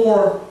badly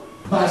for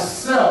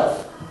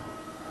myself.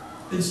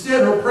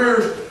 Instead, her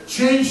prayers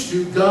changed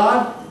to,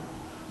 God,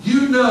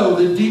 You know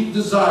the deep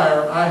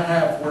desire I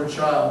have for a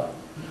child.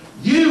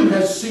 You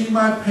have seen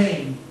my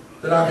pain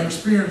that I'm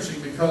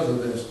experiencing because of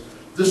this.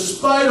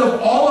 Despite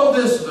of all of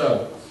this,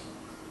 though,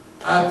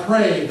 I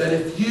pray that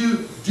if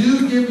You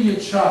do give me a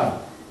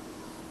child,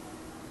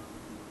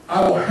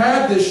 I will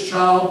have this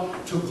child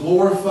to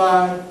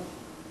glorify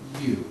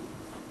You.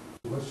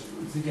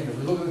 Again, if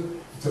we look at it,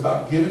 it's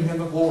about giving Him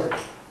the glory.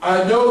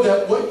 I know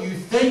that what you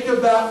think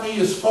about me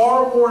is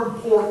far more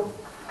important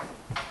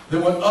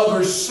than what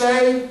others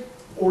say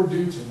or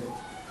do to me.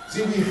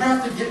 See, we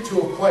have to get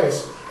to a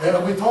place,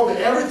 and we told you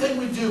everything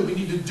we do, we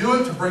need to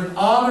do it to bring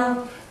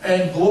honor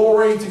and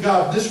glory to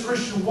God. This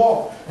Christian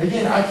walk,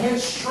 again, I can't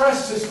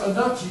stress this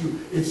enough to you.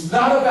 It's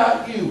not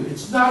about you.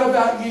 It's not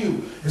about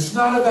you. It's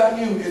not about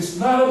you. It's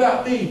not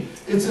about me.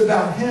 It's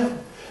about Him.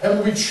 And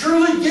when we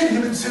truly get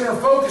Him in center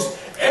focus,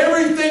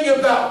 everything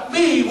about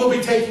me will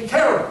be taken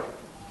care of.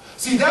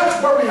 See,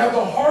 that's where we have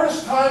the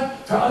hardest time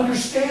to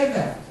understand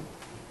that.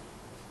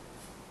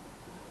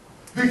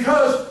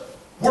 Because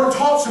we're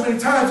taught so many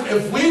times,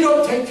 if we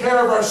don't take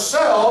care of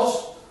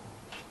ourselves,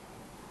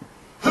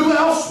 who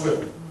else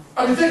will?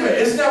 I mean, think about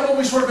it. Isn't that what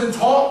we've sort of been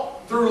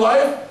taught through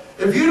life?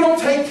 If you don't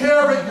take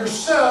care of it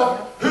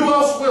yourself, who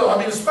else will? I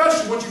mean,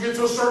 especially once you get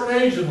to a certain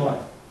age in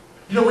life.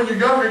 You know, when you're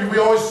younger, we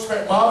always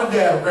expect mom and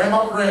dad, or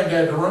grandma and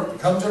granddad to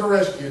come to the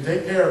rescue and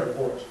take care of it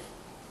for us.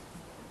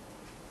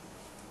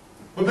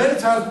 But many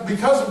times,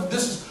 because of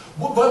this is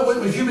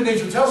what human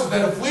nature tells us,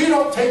 that if we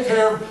don't take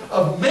care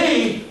of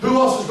me, who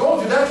else is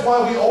going to? That's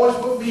why we always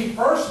put me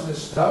first in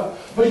this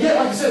stuff. But yet,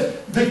 like I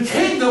said, the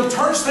kingdom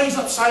turns things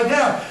upside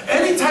down.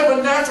 Any type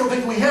of natural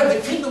thing we have,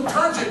 the kingdom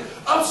turns it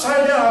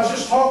upside down. I was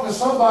just talking to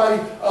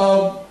somebody,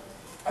 I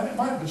think it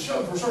might have been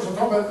shown for sure. I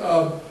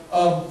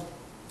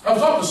was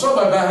talking to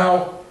somebody about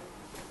how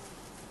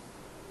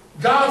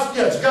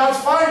God's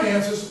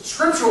finances,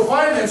 scriptural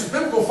finances,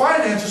 biblical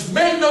finances,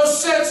 make no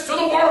sense to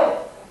the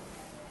world.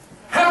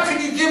 How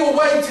can you give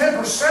away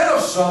 10%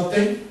 of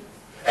something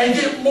and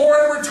get more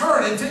in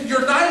return? And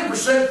your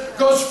 90%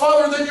 goes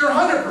further than your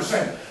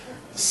 100%.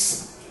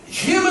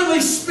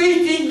 Humanly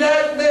speaking,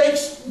 that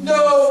makes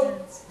no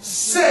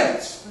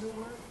sense.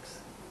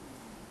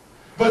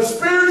 But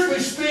spiritually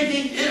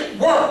speaking, it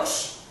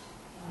works.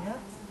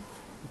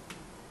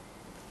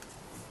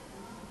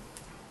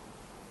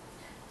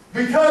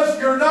 Because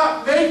you're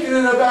not making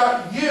it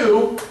about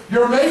you,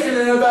 you're making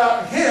it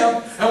about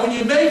Him, and when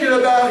you make it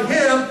about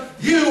Him,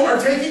 you are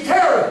taking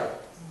care of it.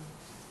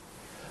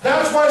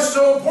 That's why it's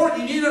so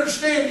important. You need to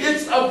understand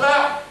it's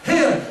about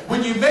Him.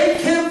 When you make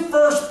Him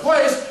first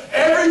place,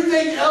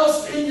 everything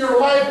else in your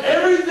life,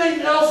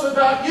 everything else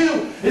about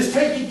you is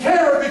taken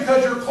care of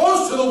because you're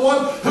close to the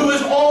one who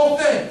is all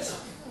things.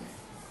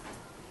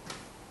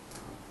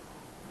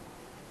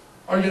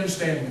 Are you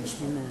understanding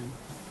this? Amen.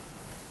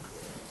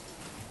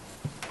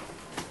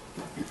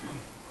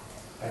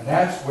 And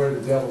that's where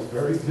the devil's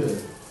very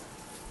good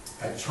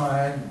at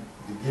trying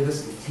to get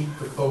us to keep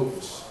the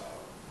focus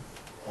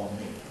on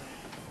me,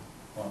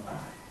 on us.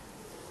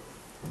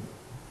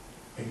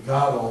 And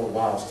God all the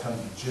while is telling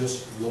you,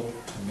 just look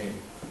to me.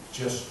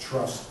 Just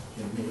trust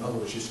in me. In other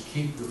words, just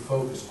keep your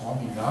focus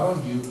on me, not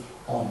on you,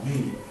 on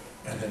me,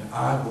 and then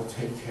I will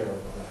take care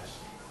of the rest.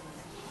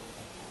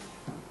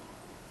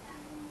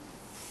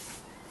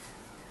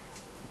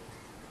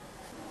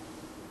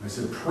 I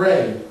said,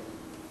 pray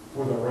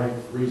for the right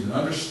reason.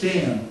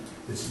 Understand,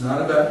 it's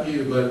not about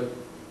you, but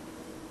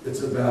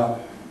it's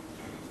about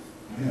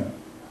Him.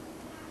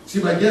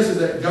 See, my guess is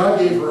that God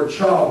gave her a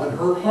child, but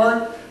her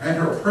heart and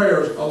her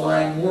prayers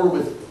align more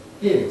with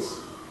His.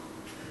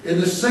 In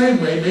the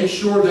same way, make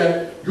sure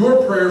that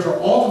your prayers are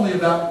ultimately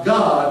about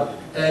God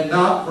and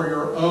not for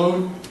your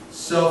own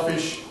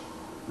selfish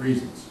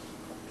reasons.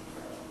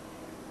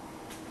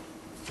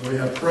 So we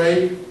have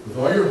pray with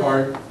all your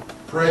heart,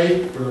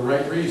 pray for the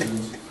right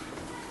reasons.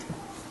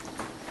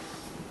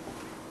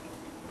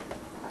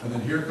 And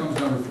then here comes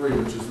number 3,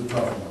 which is the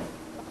tough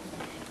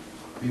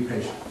one. Be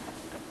patient.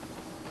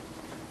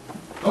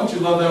 Don't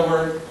you love that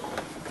word?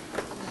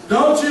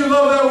 Don't you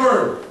love that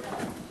word?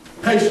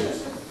 Patience.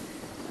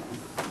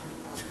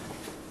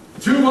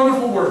 2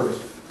 wonderful words.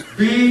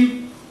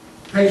 Be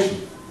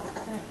patient.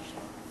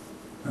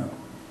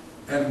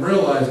 And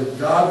realize that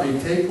God may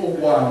take a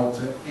while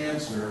to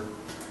answer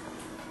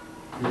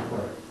your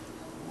prayer.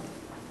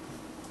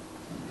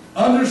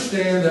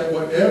 Understand that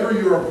whatever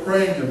you are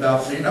praying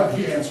about may not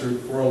be answered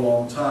for a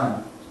long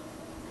time.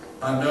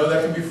 I know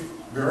that can be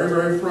very,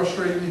 very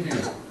frustrating to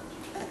hear,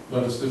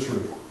 but it's the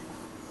truth.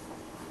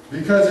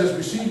 Because as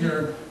we see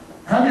here,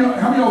 how many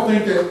of y'all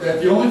think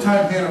that the only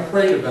time Hannah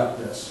prayed about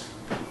this,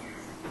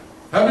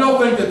 how many of y'all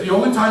think that the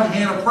only time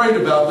Hannah prayed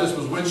about this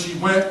was when she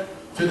went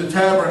to the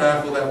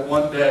tabernacle that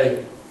one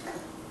day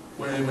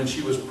when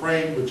she was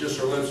praying with just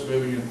her lips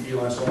moving and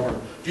Eli saw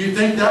her? Do you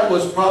think that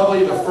was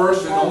probably the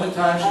first and only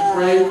time she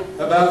prayed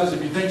about this?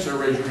 If you think so,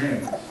 raise your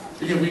hand.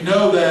 Again, we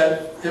know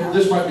that if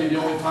this might be the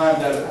only time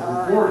that it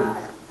was recorded.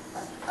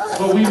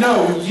 But we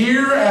know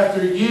year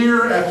after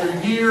year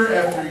after year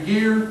after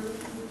year,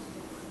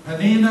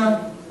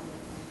 Peninnah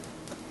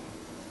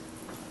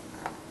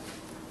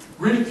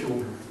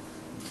ridiculed her,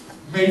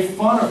 made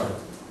fun of her.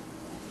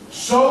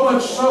 So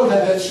much so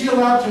that she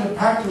allowed it to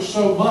impact her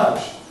so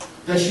much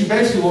that she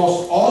basically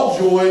lost all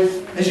joy,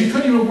 and she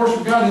couldn't even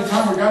worship God in a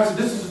time where God said,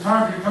 this is the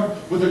time for you to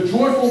come with a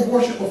joyful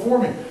worship before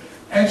me.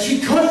 And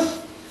she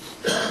couldn't.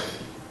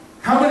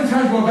 How many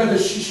times going back that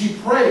she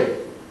prayed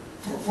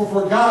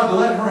for God to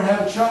let her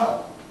have a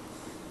child?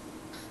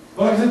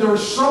 But like I said, there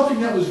was something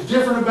that was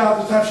different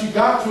about this time. She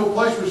got to a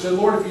place where she said,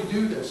 Lord, if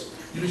you do this,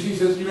 she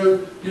says,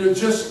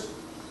 just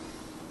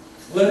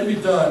let it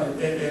be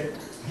done. And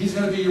He's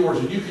going to be yours.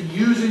 And you can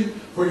use Him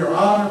for your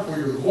honor, for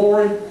your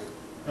glory.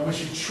 And when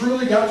she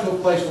truly got to a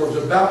place where it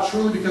was about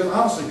truly, because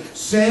honestly,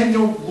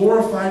 Samuel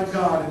glorified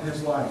God in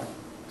his life.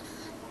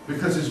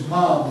 Because his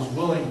mom was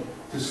willing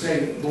to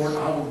say, Lord,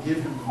 I will give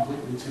him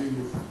completely to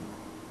you.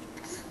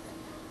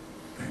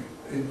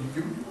 And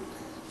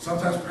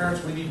sometimes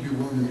parents, we need to be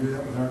willing to do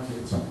that with our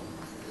kids. That's right.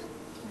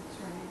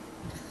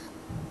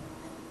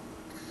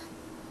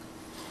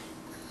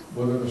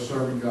 Whether they're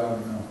serving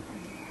God or not.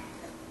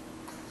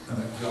 And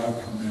that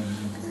God come in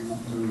and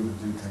move and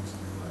do things in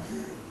their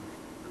life.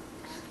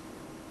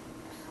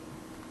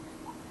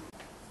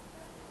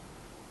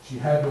 She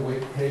had to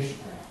wait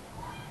patiently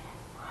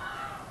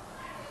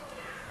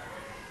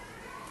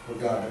for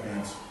God to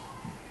answer.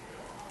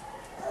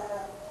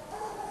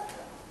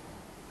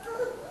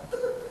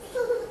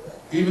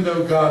 Even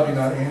though God may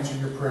not answer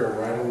your prayer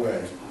right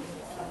away,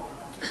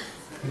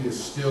 He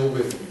is still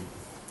with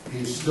you. He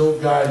is still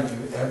guiding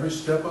you every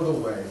step of the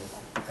way,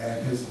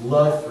 and His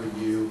love for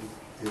you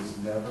is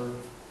never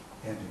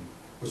ending.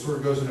 What sort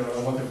of goes into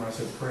one thing when I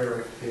said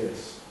prayer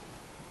is.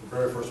 The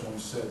very first one we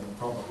said when we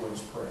talked about what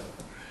is prayer.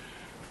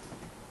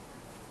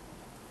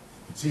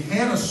 See,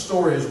 Hannah's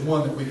story is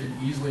one that we can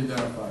easily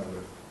identify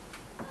with.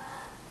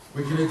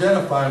 We can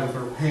identify with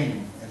her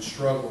pain and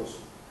struggles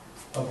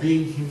of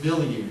being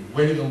humiliated,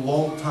 waiting a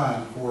long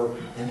time for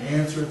an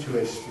answer to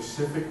a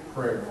specific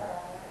prayer,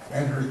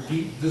 and her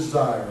deep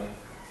desire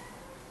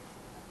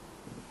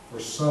for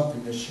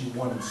something that she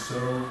wanted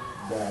so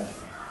badly.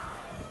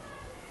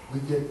 We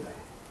get that.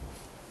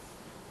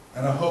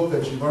 And I hope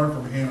that you learn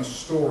from Hannah's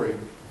story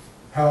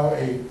how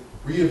a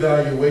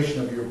reevaluation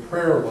of your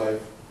prayer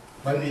life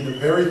might be the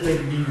very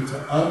thing needed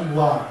to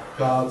unlock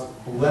God's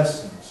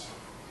blessings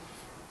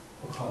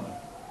upon it.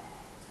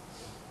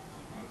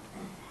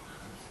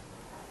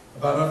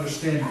 About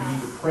understanding we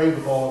need to pray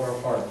with all of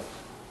our heart.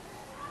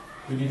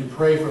 We need to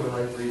pray for the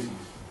right reasons.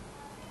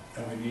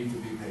 And we need to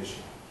be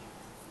patient.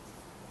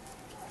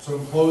 So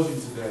in closing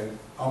today,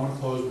 I want to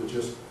close with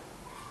just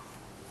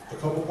a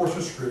couple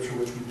portions of Scripture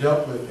which we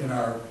dealt with in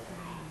our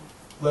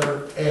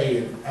letter A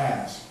in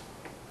Ask,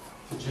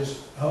 to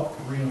just help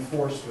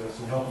reinforce this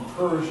and help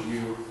encourage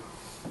you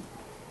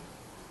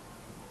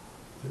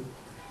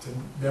to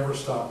never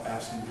stop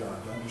asking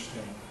God to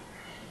understand.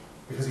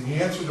 Because He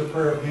answered the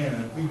prayer of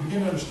Hannah. If we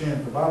begin to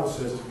understand, the Bible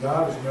says that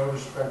God is no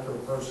respecter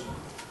of person.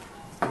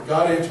 If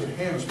God answered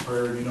Hannah's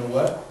prayer, you know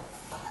what?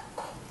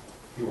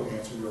 He will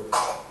answer yours.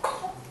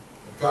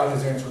 If God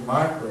has answered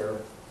my prayer,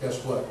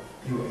 guess what?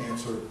 He will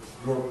answer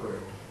your prayer.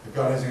 If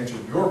God has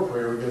answered your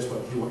prayer, guess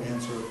what? He will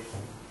answer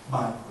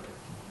my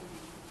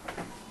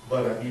prayer.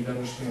 But I need to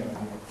understand,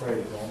 I need to pray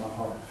with all my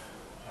heart.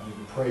 I need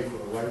to pray for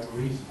the right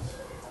reasons.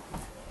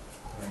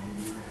 And I need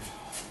to be patient.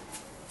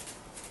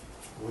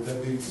 With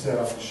that being said,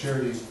 I'll share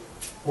these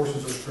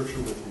portions of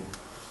Scripture with you.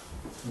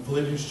 In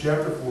Philippians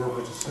chapter 4,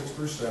 verses 6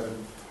 through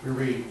 7, we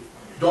read,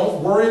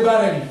 don't worry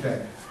about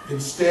anything.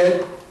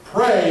 Instead,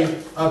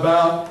 pray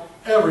about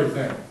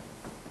everything.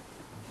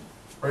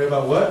 Pray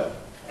about what?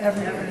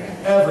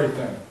 Everything.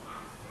 Everything.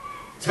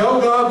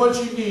 Tell God what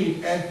you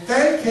need and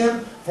thank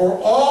Him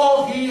for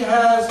all He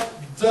has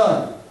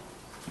done.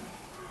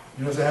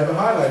 You notice I have it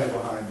highlighted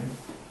behind me.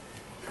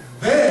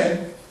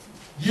 Then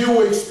you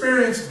will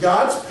experience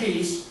God's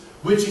peace,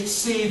 which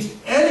exceeds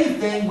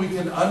anything we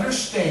can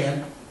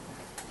understand.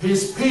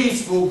 His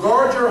peace will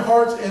guard your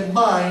hearts and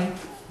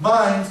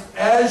minds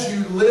as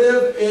you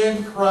live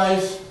in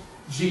Christ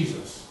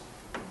Jesus.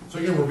 So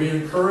again, we're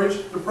being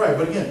encouraged to pray.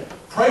 But again,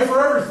 pray for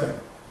everything.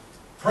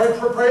 Pray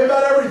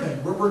about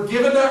everything. We're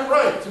given that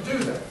right to do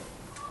that.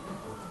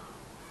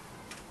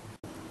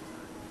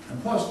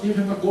 And plus, give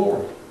Him the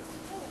glory.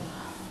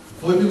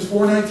 Philippians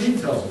 4:19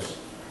 tells us.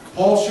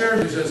 Paul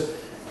shares, he says,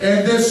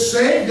 and this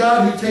same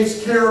God who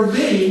takes care of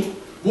me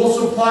will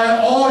supply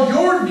all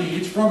your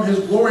needs from His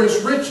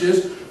glorious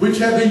riches, which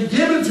have been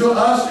given to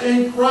us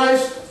in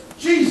Christ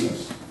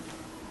Jesus.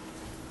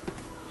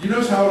 You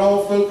notice how it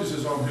all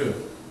focuses on who?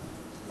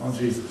 On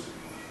Jesus.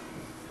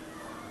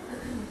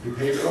 He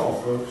paid it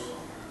all, folks.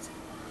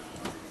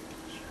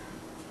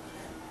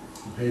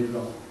 He paid it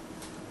all.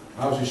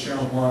 I was just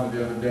sharing with Wanda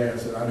the other day. I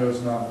said, I know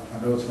it's not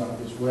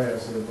this way. I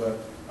said, but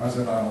I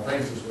don't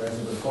think it's this way. I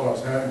said, but the thought I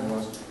was having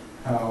was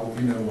how,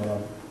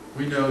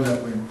 we know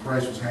that when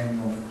Christ was hanging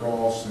on the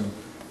cross, and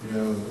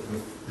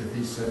that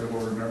He said,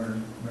 Lord, remember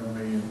me, and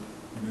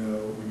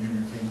when you're in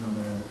your kingdom,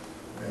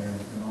 and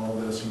all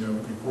this,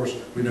 of course,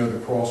 we know the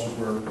cross was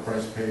where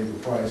Christ paid the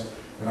price.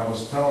 And I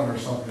was telling her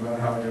something about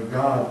how,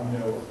 God,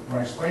 when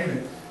I explain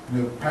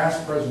it,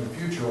 past, present, and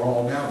future are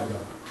all now to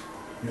God.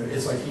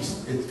 It's like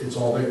it's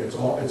all there. It's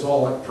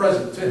all like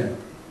present to Him.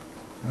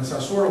 And so I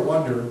sort of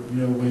wonder,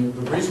 when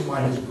the reason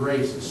why His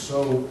grace is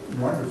so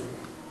wonderful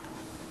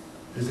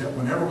is that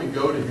whenever we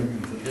go to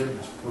Him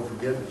for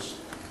forgiveness,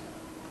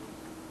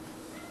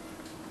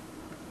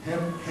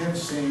 Him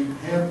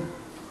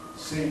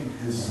seeing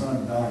His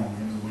Son dying,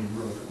 and we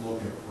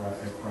look at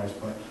Christ,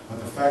 but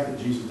the fact that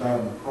Jesus died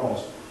on the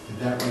cross,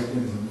 that right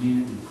then is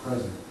immediately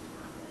present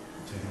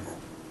to Him.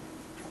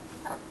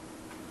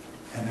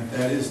 And if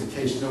that is the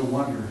case, no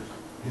wonder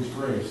His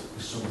grace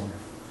is so wonderful.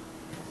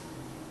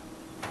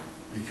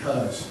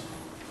 Because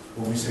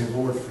when we say,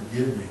 Lord,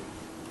 forgive me,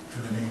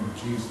 in the name of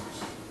Jesus,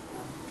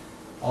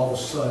 all of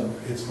a sudden,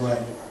 it's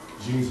like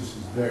Jesus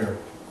is there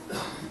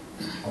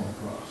on the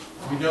cross.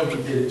 We know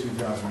He did it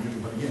 2,000 years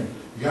ago, but again,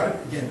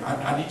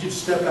 I need you to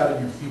step out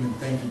of your human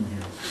thinking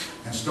here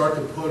and start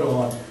to put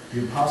on the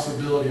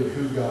impossibility of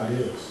who God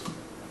is.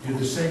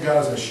 The same God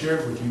as I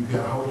shared with you,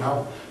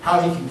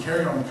 how He can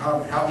carry on a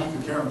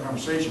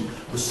conversation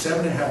with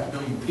 7.5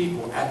 billion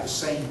people at the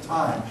same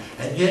time,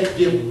 and yet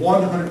give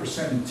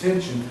 100%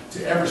 attention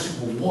to every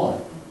single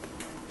one.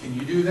 Can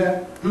you do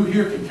that? Who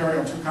here can carry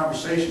on 2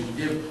 conversations and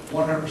give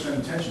 100%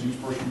 attention to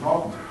each person you're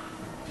talking to?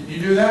 Can you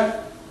do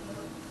that?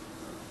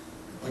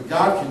 But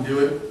God can do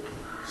it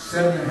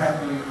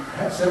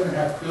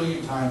 7.5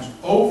 billion times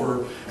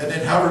over, and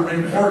then however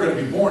many more are going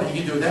to be born, He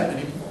can do that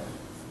many more.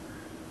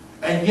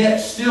 And yet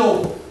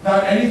still,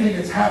 not anything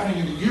that's happening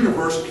in the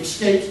universe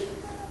escapes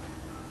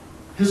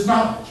His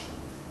knowledge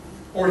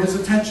or His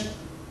attention.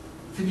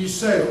 Can you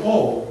say,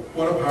 oh,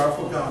 what a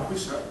powerful God we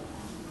serve?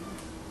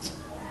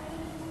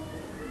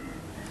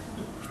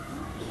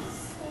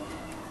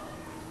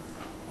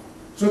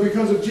 So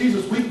because of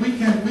Jesus, we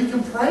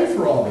can pray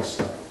for all this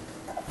stuff.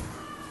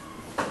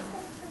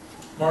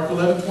 Mark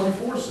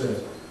 11:24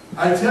 says,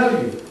 I tell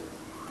you,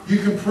 you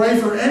can pray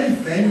for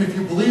anything, and if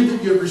you believe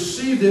that you have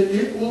received it,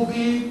 it will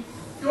be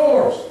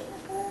yours.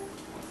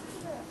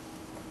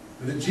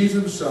 And then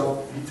Jesus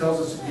Himself, He tells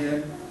us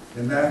again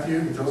in Matthew,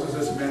 He tells us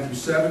this in Matthew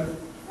 7,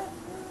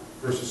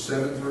 verses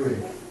 7 through 8.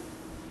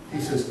 He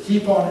says,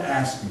 keep on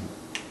asking,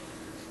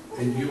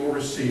 and you will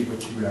receive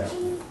what you ask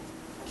for.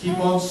 Keep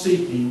on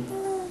seeking,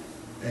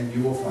 and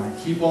you will find.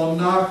 Keep on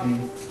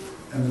knocking,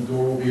 and the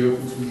door will be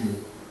open to you.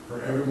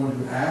 For everyone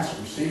who asks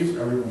receives,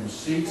 everyone who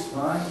seeks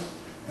finds,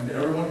 and to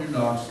everyone who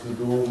knocks, the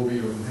door will be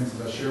open. Hence,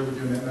 as I shared with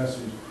you in that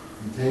message,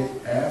 you take,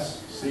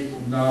 ask, seek,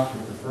 and knock.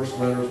 With the first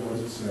letters, what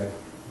does it say?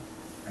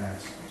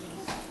 Ask.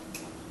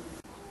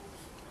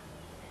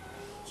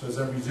 So as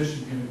our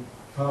musicians can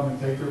come and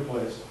take their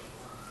place,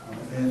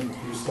 and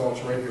these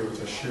thoughts right here, which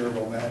I shared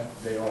on that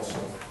day also.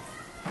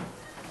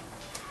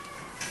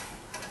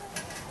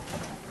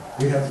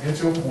 We have to get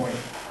to a point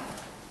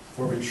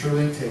where we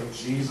truly take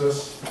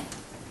Jesus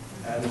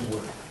at His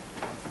word.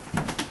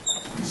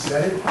 He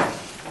said it.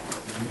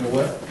 You know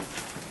what?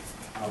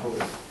 I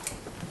believe.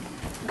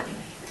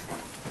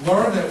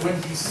 Learn that when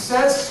He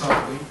says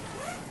something,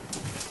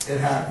 it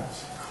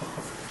happens.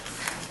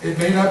 It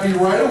may not be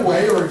right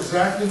away or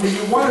exactly when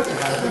you want it to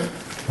happen,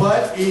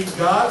 but in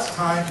God's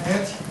time,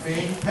 hence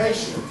being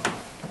patient,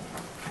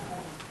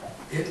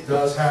 it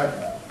does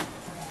happen.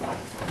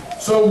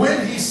 So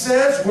when he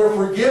says we're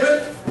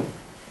forgiven,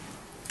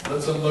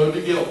 let's unload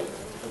the guilt.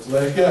 Let's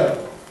let it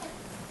go.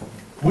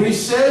 When he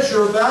says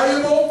you're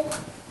valuable,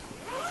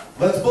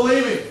 let's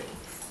believe him.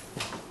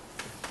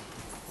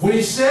 When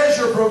he says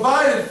you're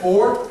provided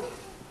for,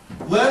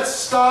 let's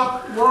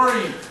stop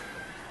worrying.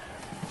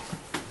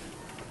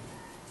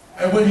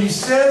 And when he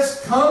says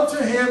come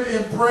to him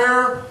in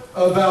prayer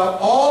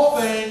about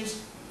all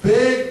things,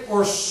 big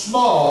or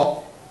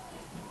small,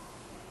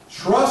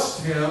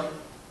 trust him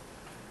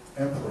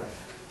and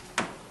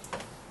pray.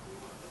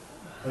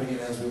 But again,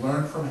 as we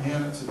learned from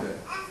Hannah today,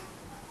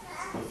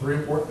 the three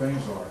important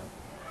things are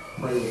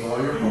pray with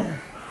all your heart,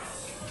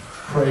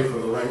 pray for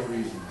the right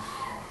reasons,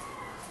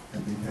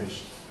 and be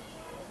patient.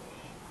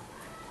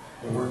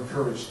 But we're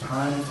encouraged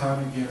time and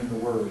time again in the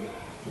Word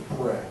to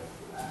pray,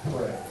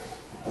 pray,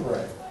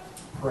 pray,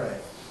 pray,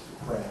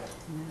 pray,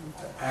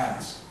 to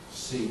ask,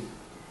 seek,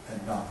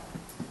 and knock.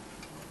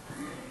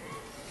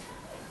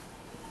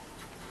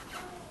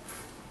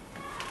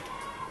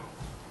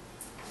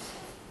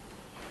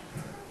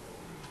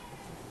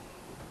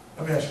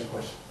 Let me ask you a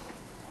question.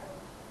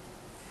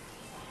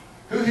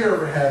 Who here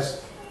ever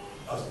has,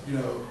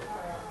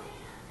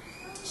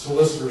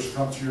 solicitors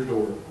come to your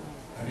door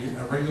and you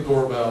ring the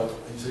doorbell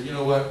and you say, you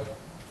know what,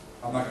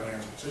 I'm not going to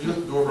answer. So you let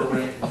the doorbell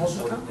ring and you just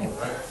sort of ignore it,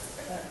 right?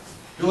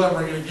 You let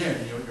them ring it again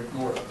and you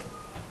ignore it.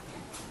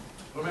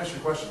 Let me ask you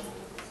a question.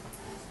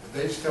 If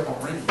they just kept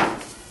on ringing,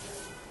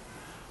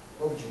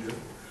 what would you do?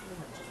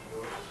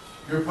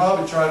 You would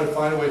probably try to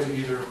find a way to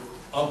either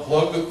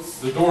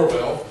unplug the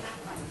doorbell,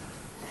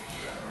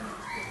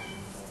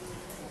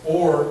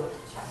 or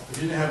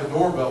if you didn't have the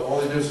doorbell, all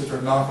they do is sit there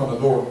and knock on the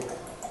door.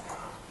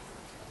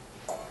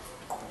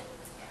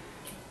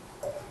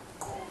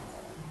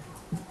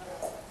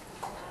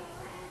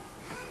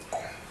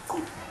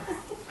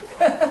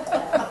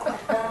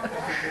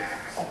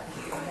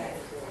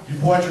 You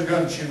point your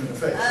gun and shoot him in the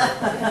face.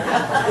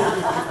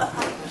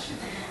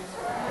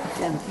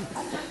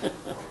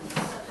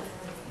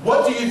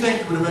 What do you think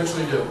it would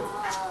eventually do?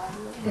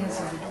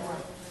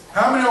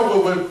 How many of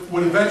you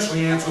would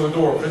eventually answer the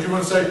door? Because you're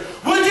going to say,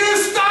 would you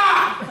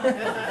stop?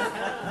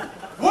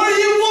 What do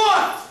you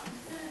want?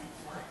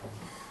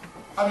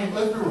 I mean,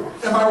 let's be real.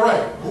 Am I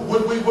right?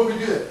 Would we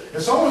do that?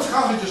 If someone's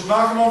constantly just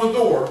knocking on the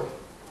door,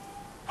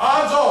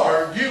 odds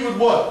are you would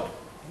what?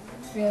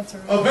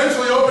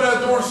 Eventually open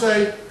that door and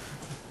say,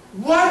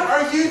 what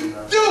are you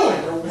doing?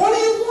 Or what do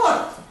you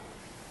want?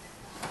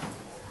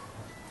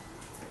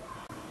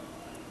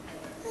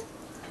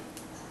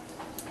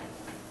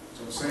 So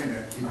I'm saying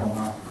that, keep on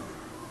knocking.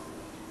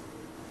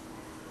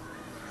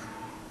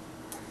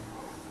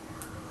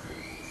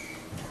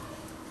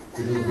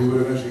 Because we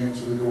would eventually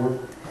answer the door.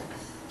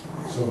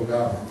 So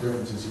God, the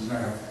difference is he's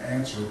not going to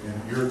answer in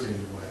an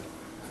irritated way.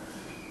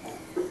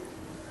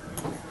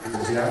 He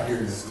says, yeah, I hear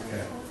you.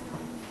 Okay,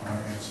 I'm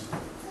going to answer.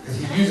 Because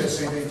he used that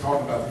same thing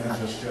talking about the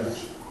unjust judge.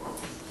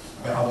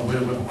 About how the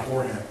widow went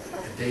before him,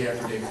 and day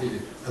after day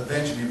pleaded,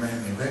 avenge me,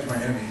 avenge my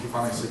enemy. He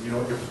finally said, you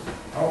know,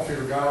 I don't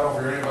fear God, I don't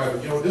fear anybody,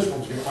 but you know, this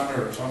one's getting on my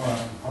nerves, so I'm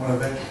going to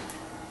avenge him.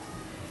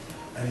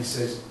 And he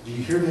says, do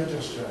you hear the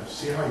unjust judge?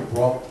 See how he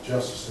brought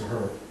justice to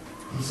her.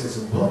 He says,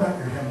 and will not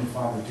your heavenly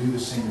Father do the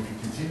same if you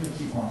continue to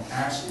keep on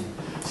asking?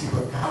 See,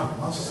 but God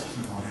wants us to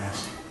keep on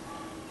asking.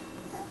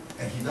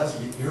 And he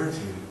doesn't get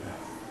irritated about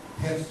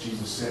it. Hence,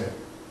 Jesus said,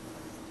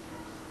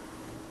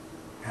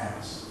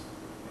 ask,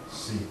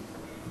 seek,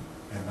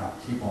 and not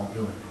keep on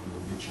doing it, and you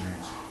will get your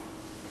answer.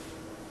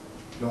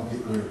 Don't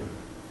get weary.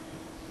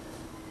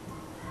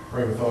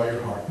 Pray with all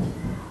your heart.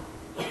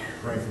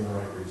 Pray for the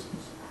right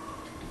reasons.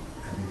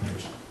 And be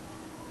patient.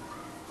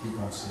 Keep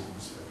on seeking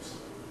his face.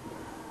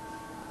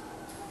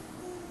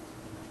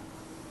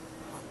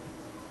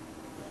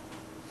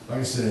 Like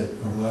I said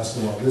over the last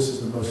little while, this is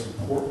the most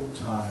important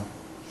time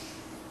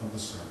of the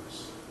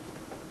service.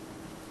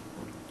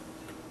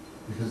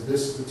 Because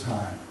this is the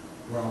time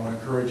where I want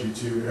to encourage you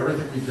to,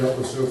 everything we've dealt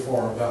with so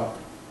far about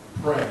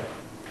pray,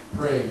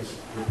 praise,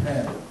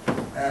 repent,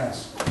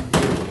 ask,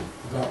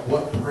 about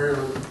what prayer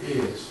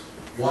is,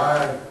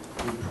 why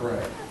we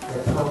pray,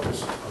 the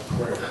purpose of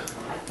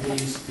prayer.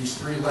 These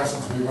three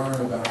lessons we learned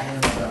about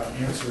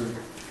answered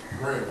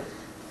prayer.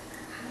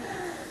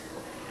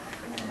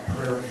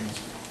 Prayer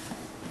answered.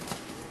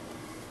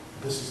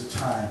 This is a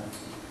time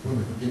when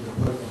we begin to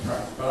put it in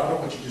practice. But I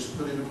don't want you to just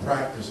put it in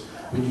practice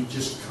when you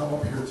just come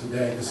up here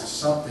today. This is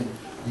something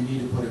you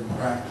need to put in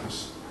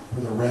practice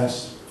for the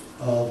rest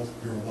of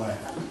your life.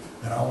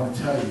 And I want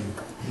to tell you,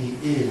 he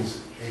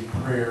is a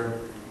prayer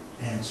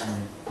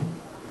answering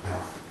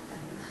God.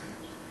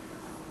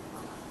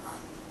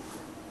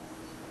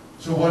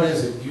 So what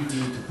is it you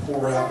need to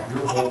pour out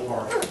your whole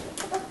heart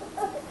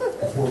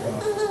before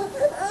God?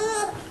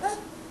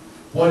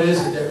 What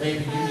is it that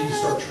maybe you need to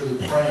start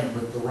truly praying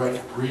with the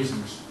right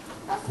reasons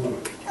for?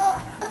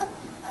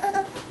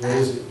 What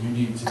is it you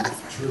need to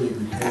truly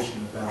be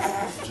patient about?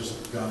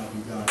 Just let God be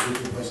God.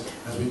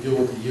 As we deal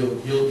with the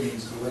yield, yield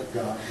means to let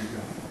God be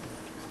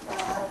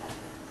God.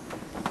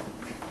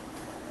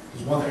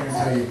 There's one thing I can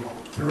tell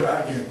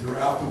you,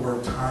 throughout the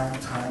Word, time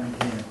and time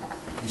again,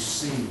 you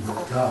see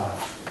where God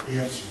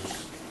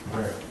answers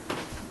prayer.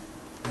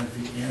 And if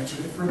He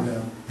answered it for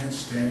them, hence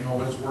standing on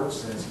what His Word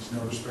says, He's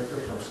no respecter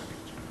of person,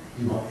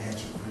 He will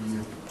answer it for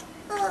you.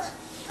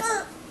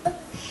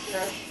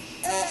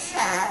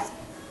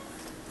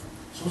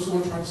 So what's the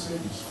Lord trying to say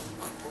to us?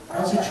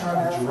 How's He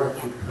trying to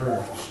direct your prayer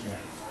this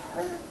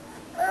morning?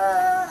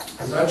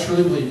 Because I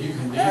truly believe you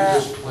can leave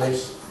this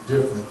place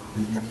different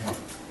than you came.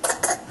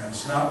 And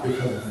it's not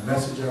because of the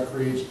message I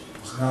preached.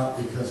 It's not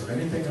because of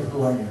anything of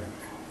who I am.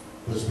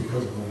 But it's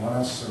because of the one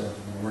I serve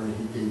and the word that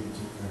He gave me to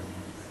bring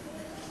you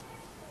today.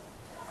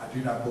 I do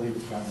not believe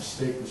that by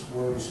mistake this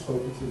word was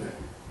spoken today.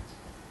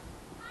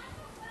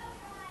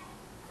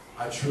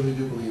 I truly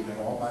do believe that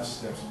all my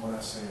steps and what I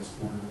say is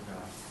ordered of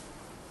God.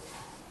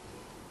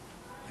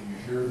 And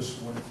you're here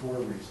this morning for a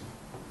reason.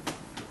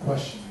 The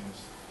question is,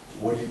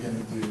 what are you going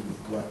to do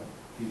with what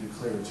He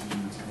declared to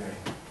you today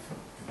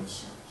in this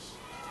service?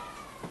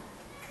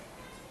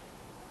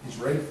 He's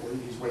ready for you.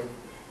 He's waiting.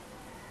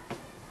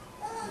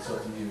 It's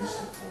up to you to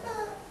step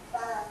forward.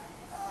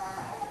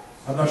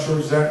 I'm not sure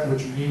exactly what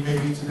your need may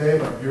be today,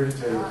 but I'm here to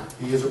tell you,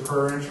 He is a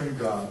prayer answering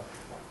God.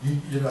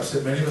 You know, I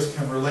said many of us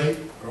can relate,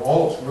 or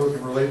all of us really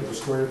can relate to the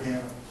story of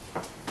Hannah.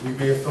 We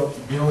may have felt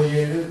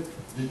humiliated,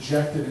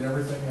 dejected, and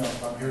everything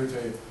else. I'm here to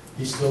tell you,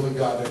 He's still the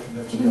God that can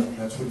lift you up. And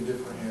that's what He did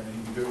for Hannah.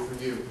 He can do it for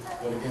you.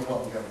 But again,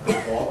 what? We've got to pray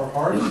with all of our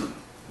hearts.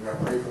 We've got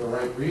to pray for the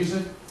right reason.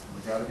 And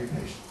we've got to be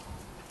patient.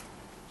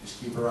 Just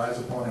keep our eyes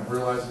upon Him.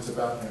 Realize it's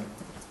about Him.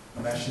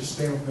 I'm actually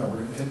staying with me.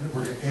 We're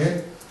going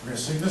to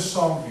sing this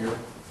song here,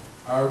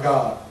 Our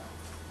God.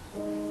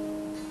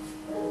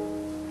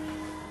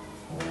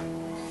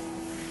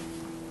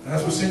 And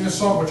as we sing this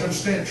song, we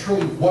understand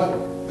truly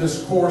what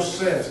this chorus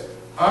says.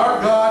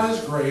 Our God is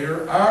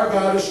greater. Our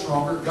God is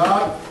stronger.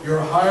 God, you're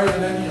higher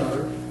than any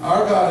other.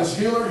 Our God is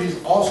healer.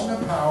 He's awesome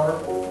in power.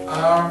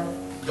 Our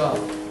God.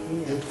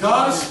 If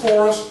God is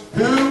for us,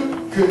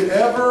 who could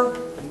ever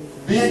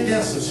be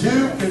against us?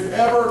 Who could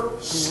ever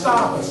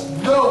stop us?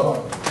 No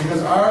one.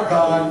 Because our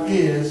God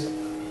is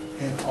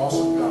an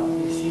awesome God.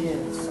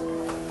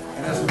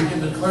 And as we begin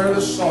to declare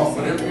this song,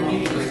 whatever you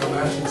need is, I'm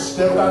asking you to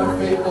step out of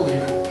faith,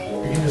 believe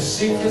it. Begin to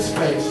seek His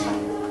face.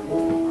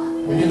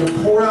 Begin to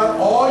pour out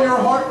all your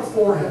heart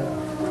before Him.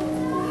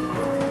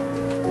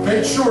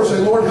 Make sure, say,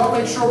 Lord, help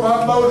make sure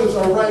my motives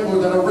are right,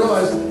 Lord, that I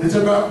realize it's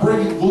about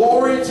bringing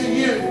glory to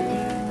You.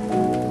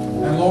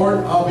 And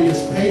Lord, I'll be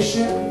as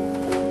patient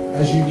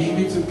as You need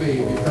me to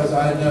be, because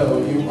I know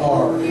You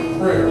are a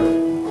prayer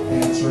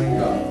answering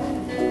God.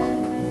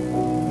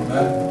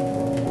 Amen.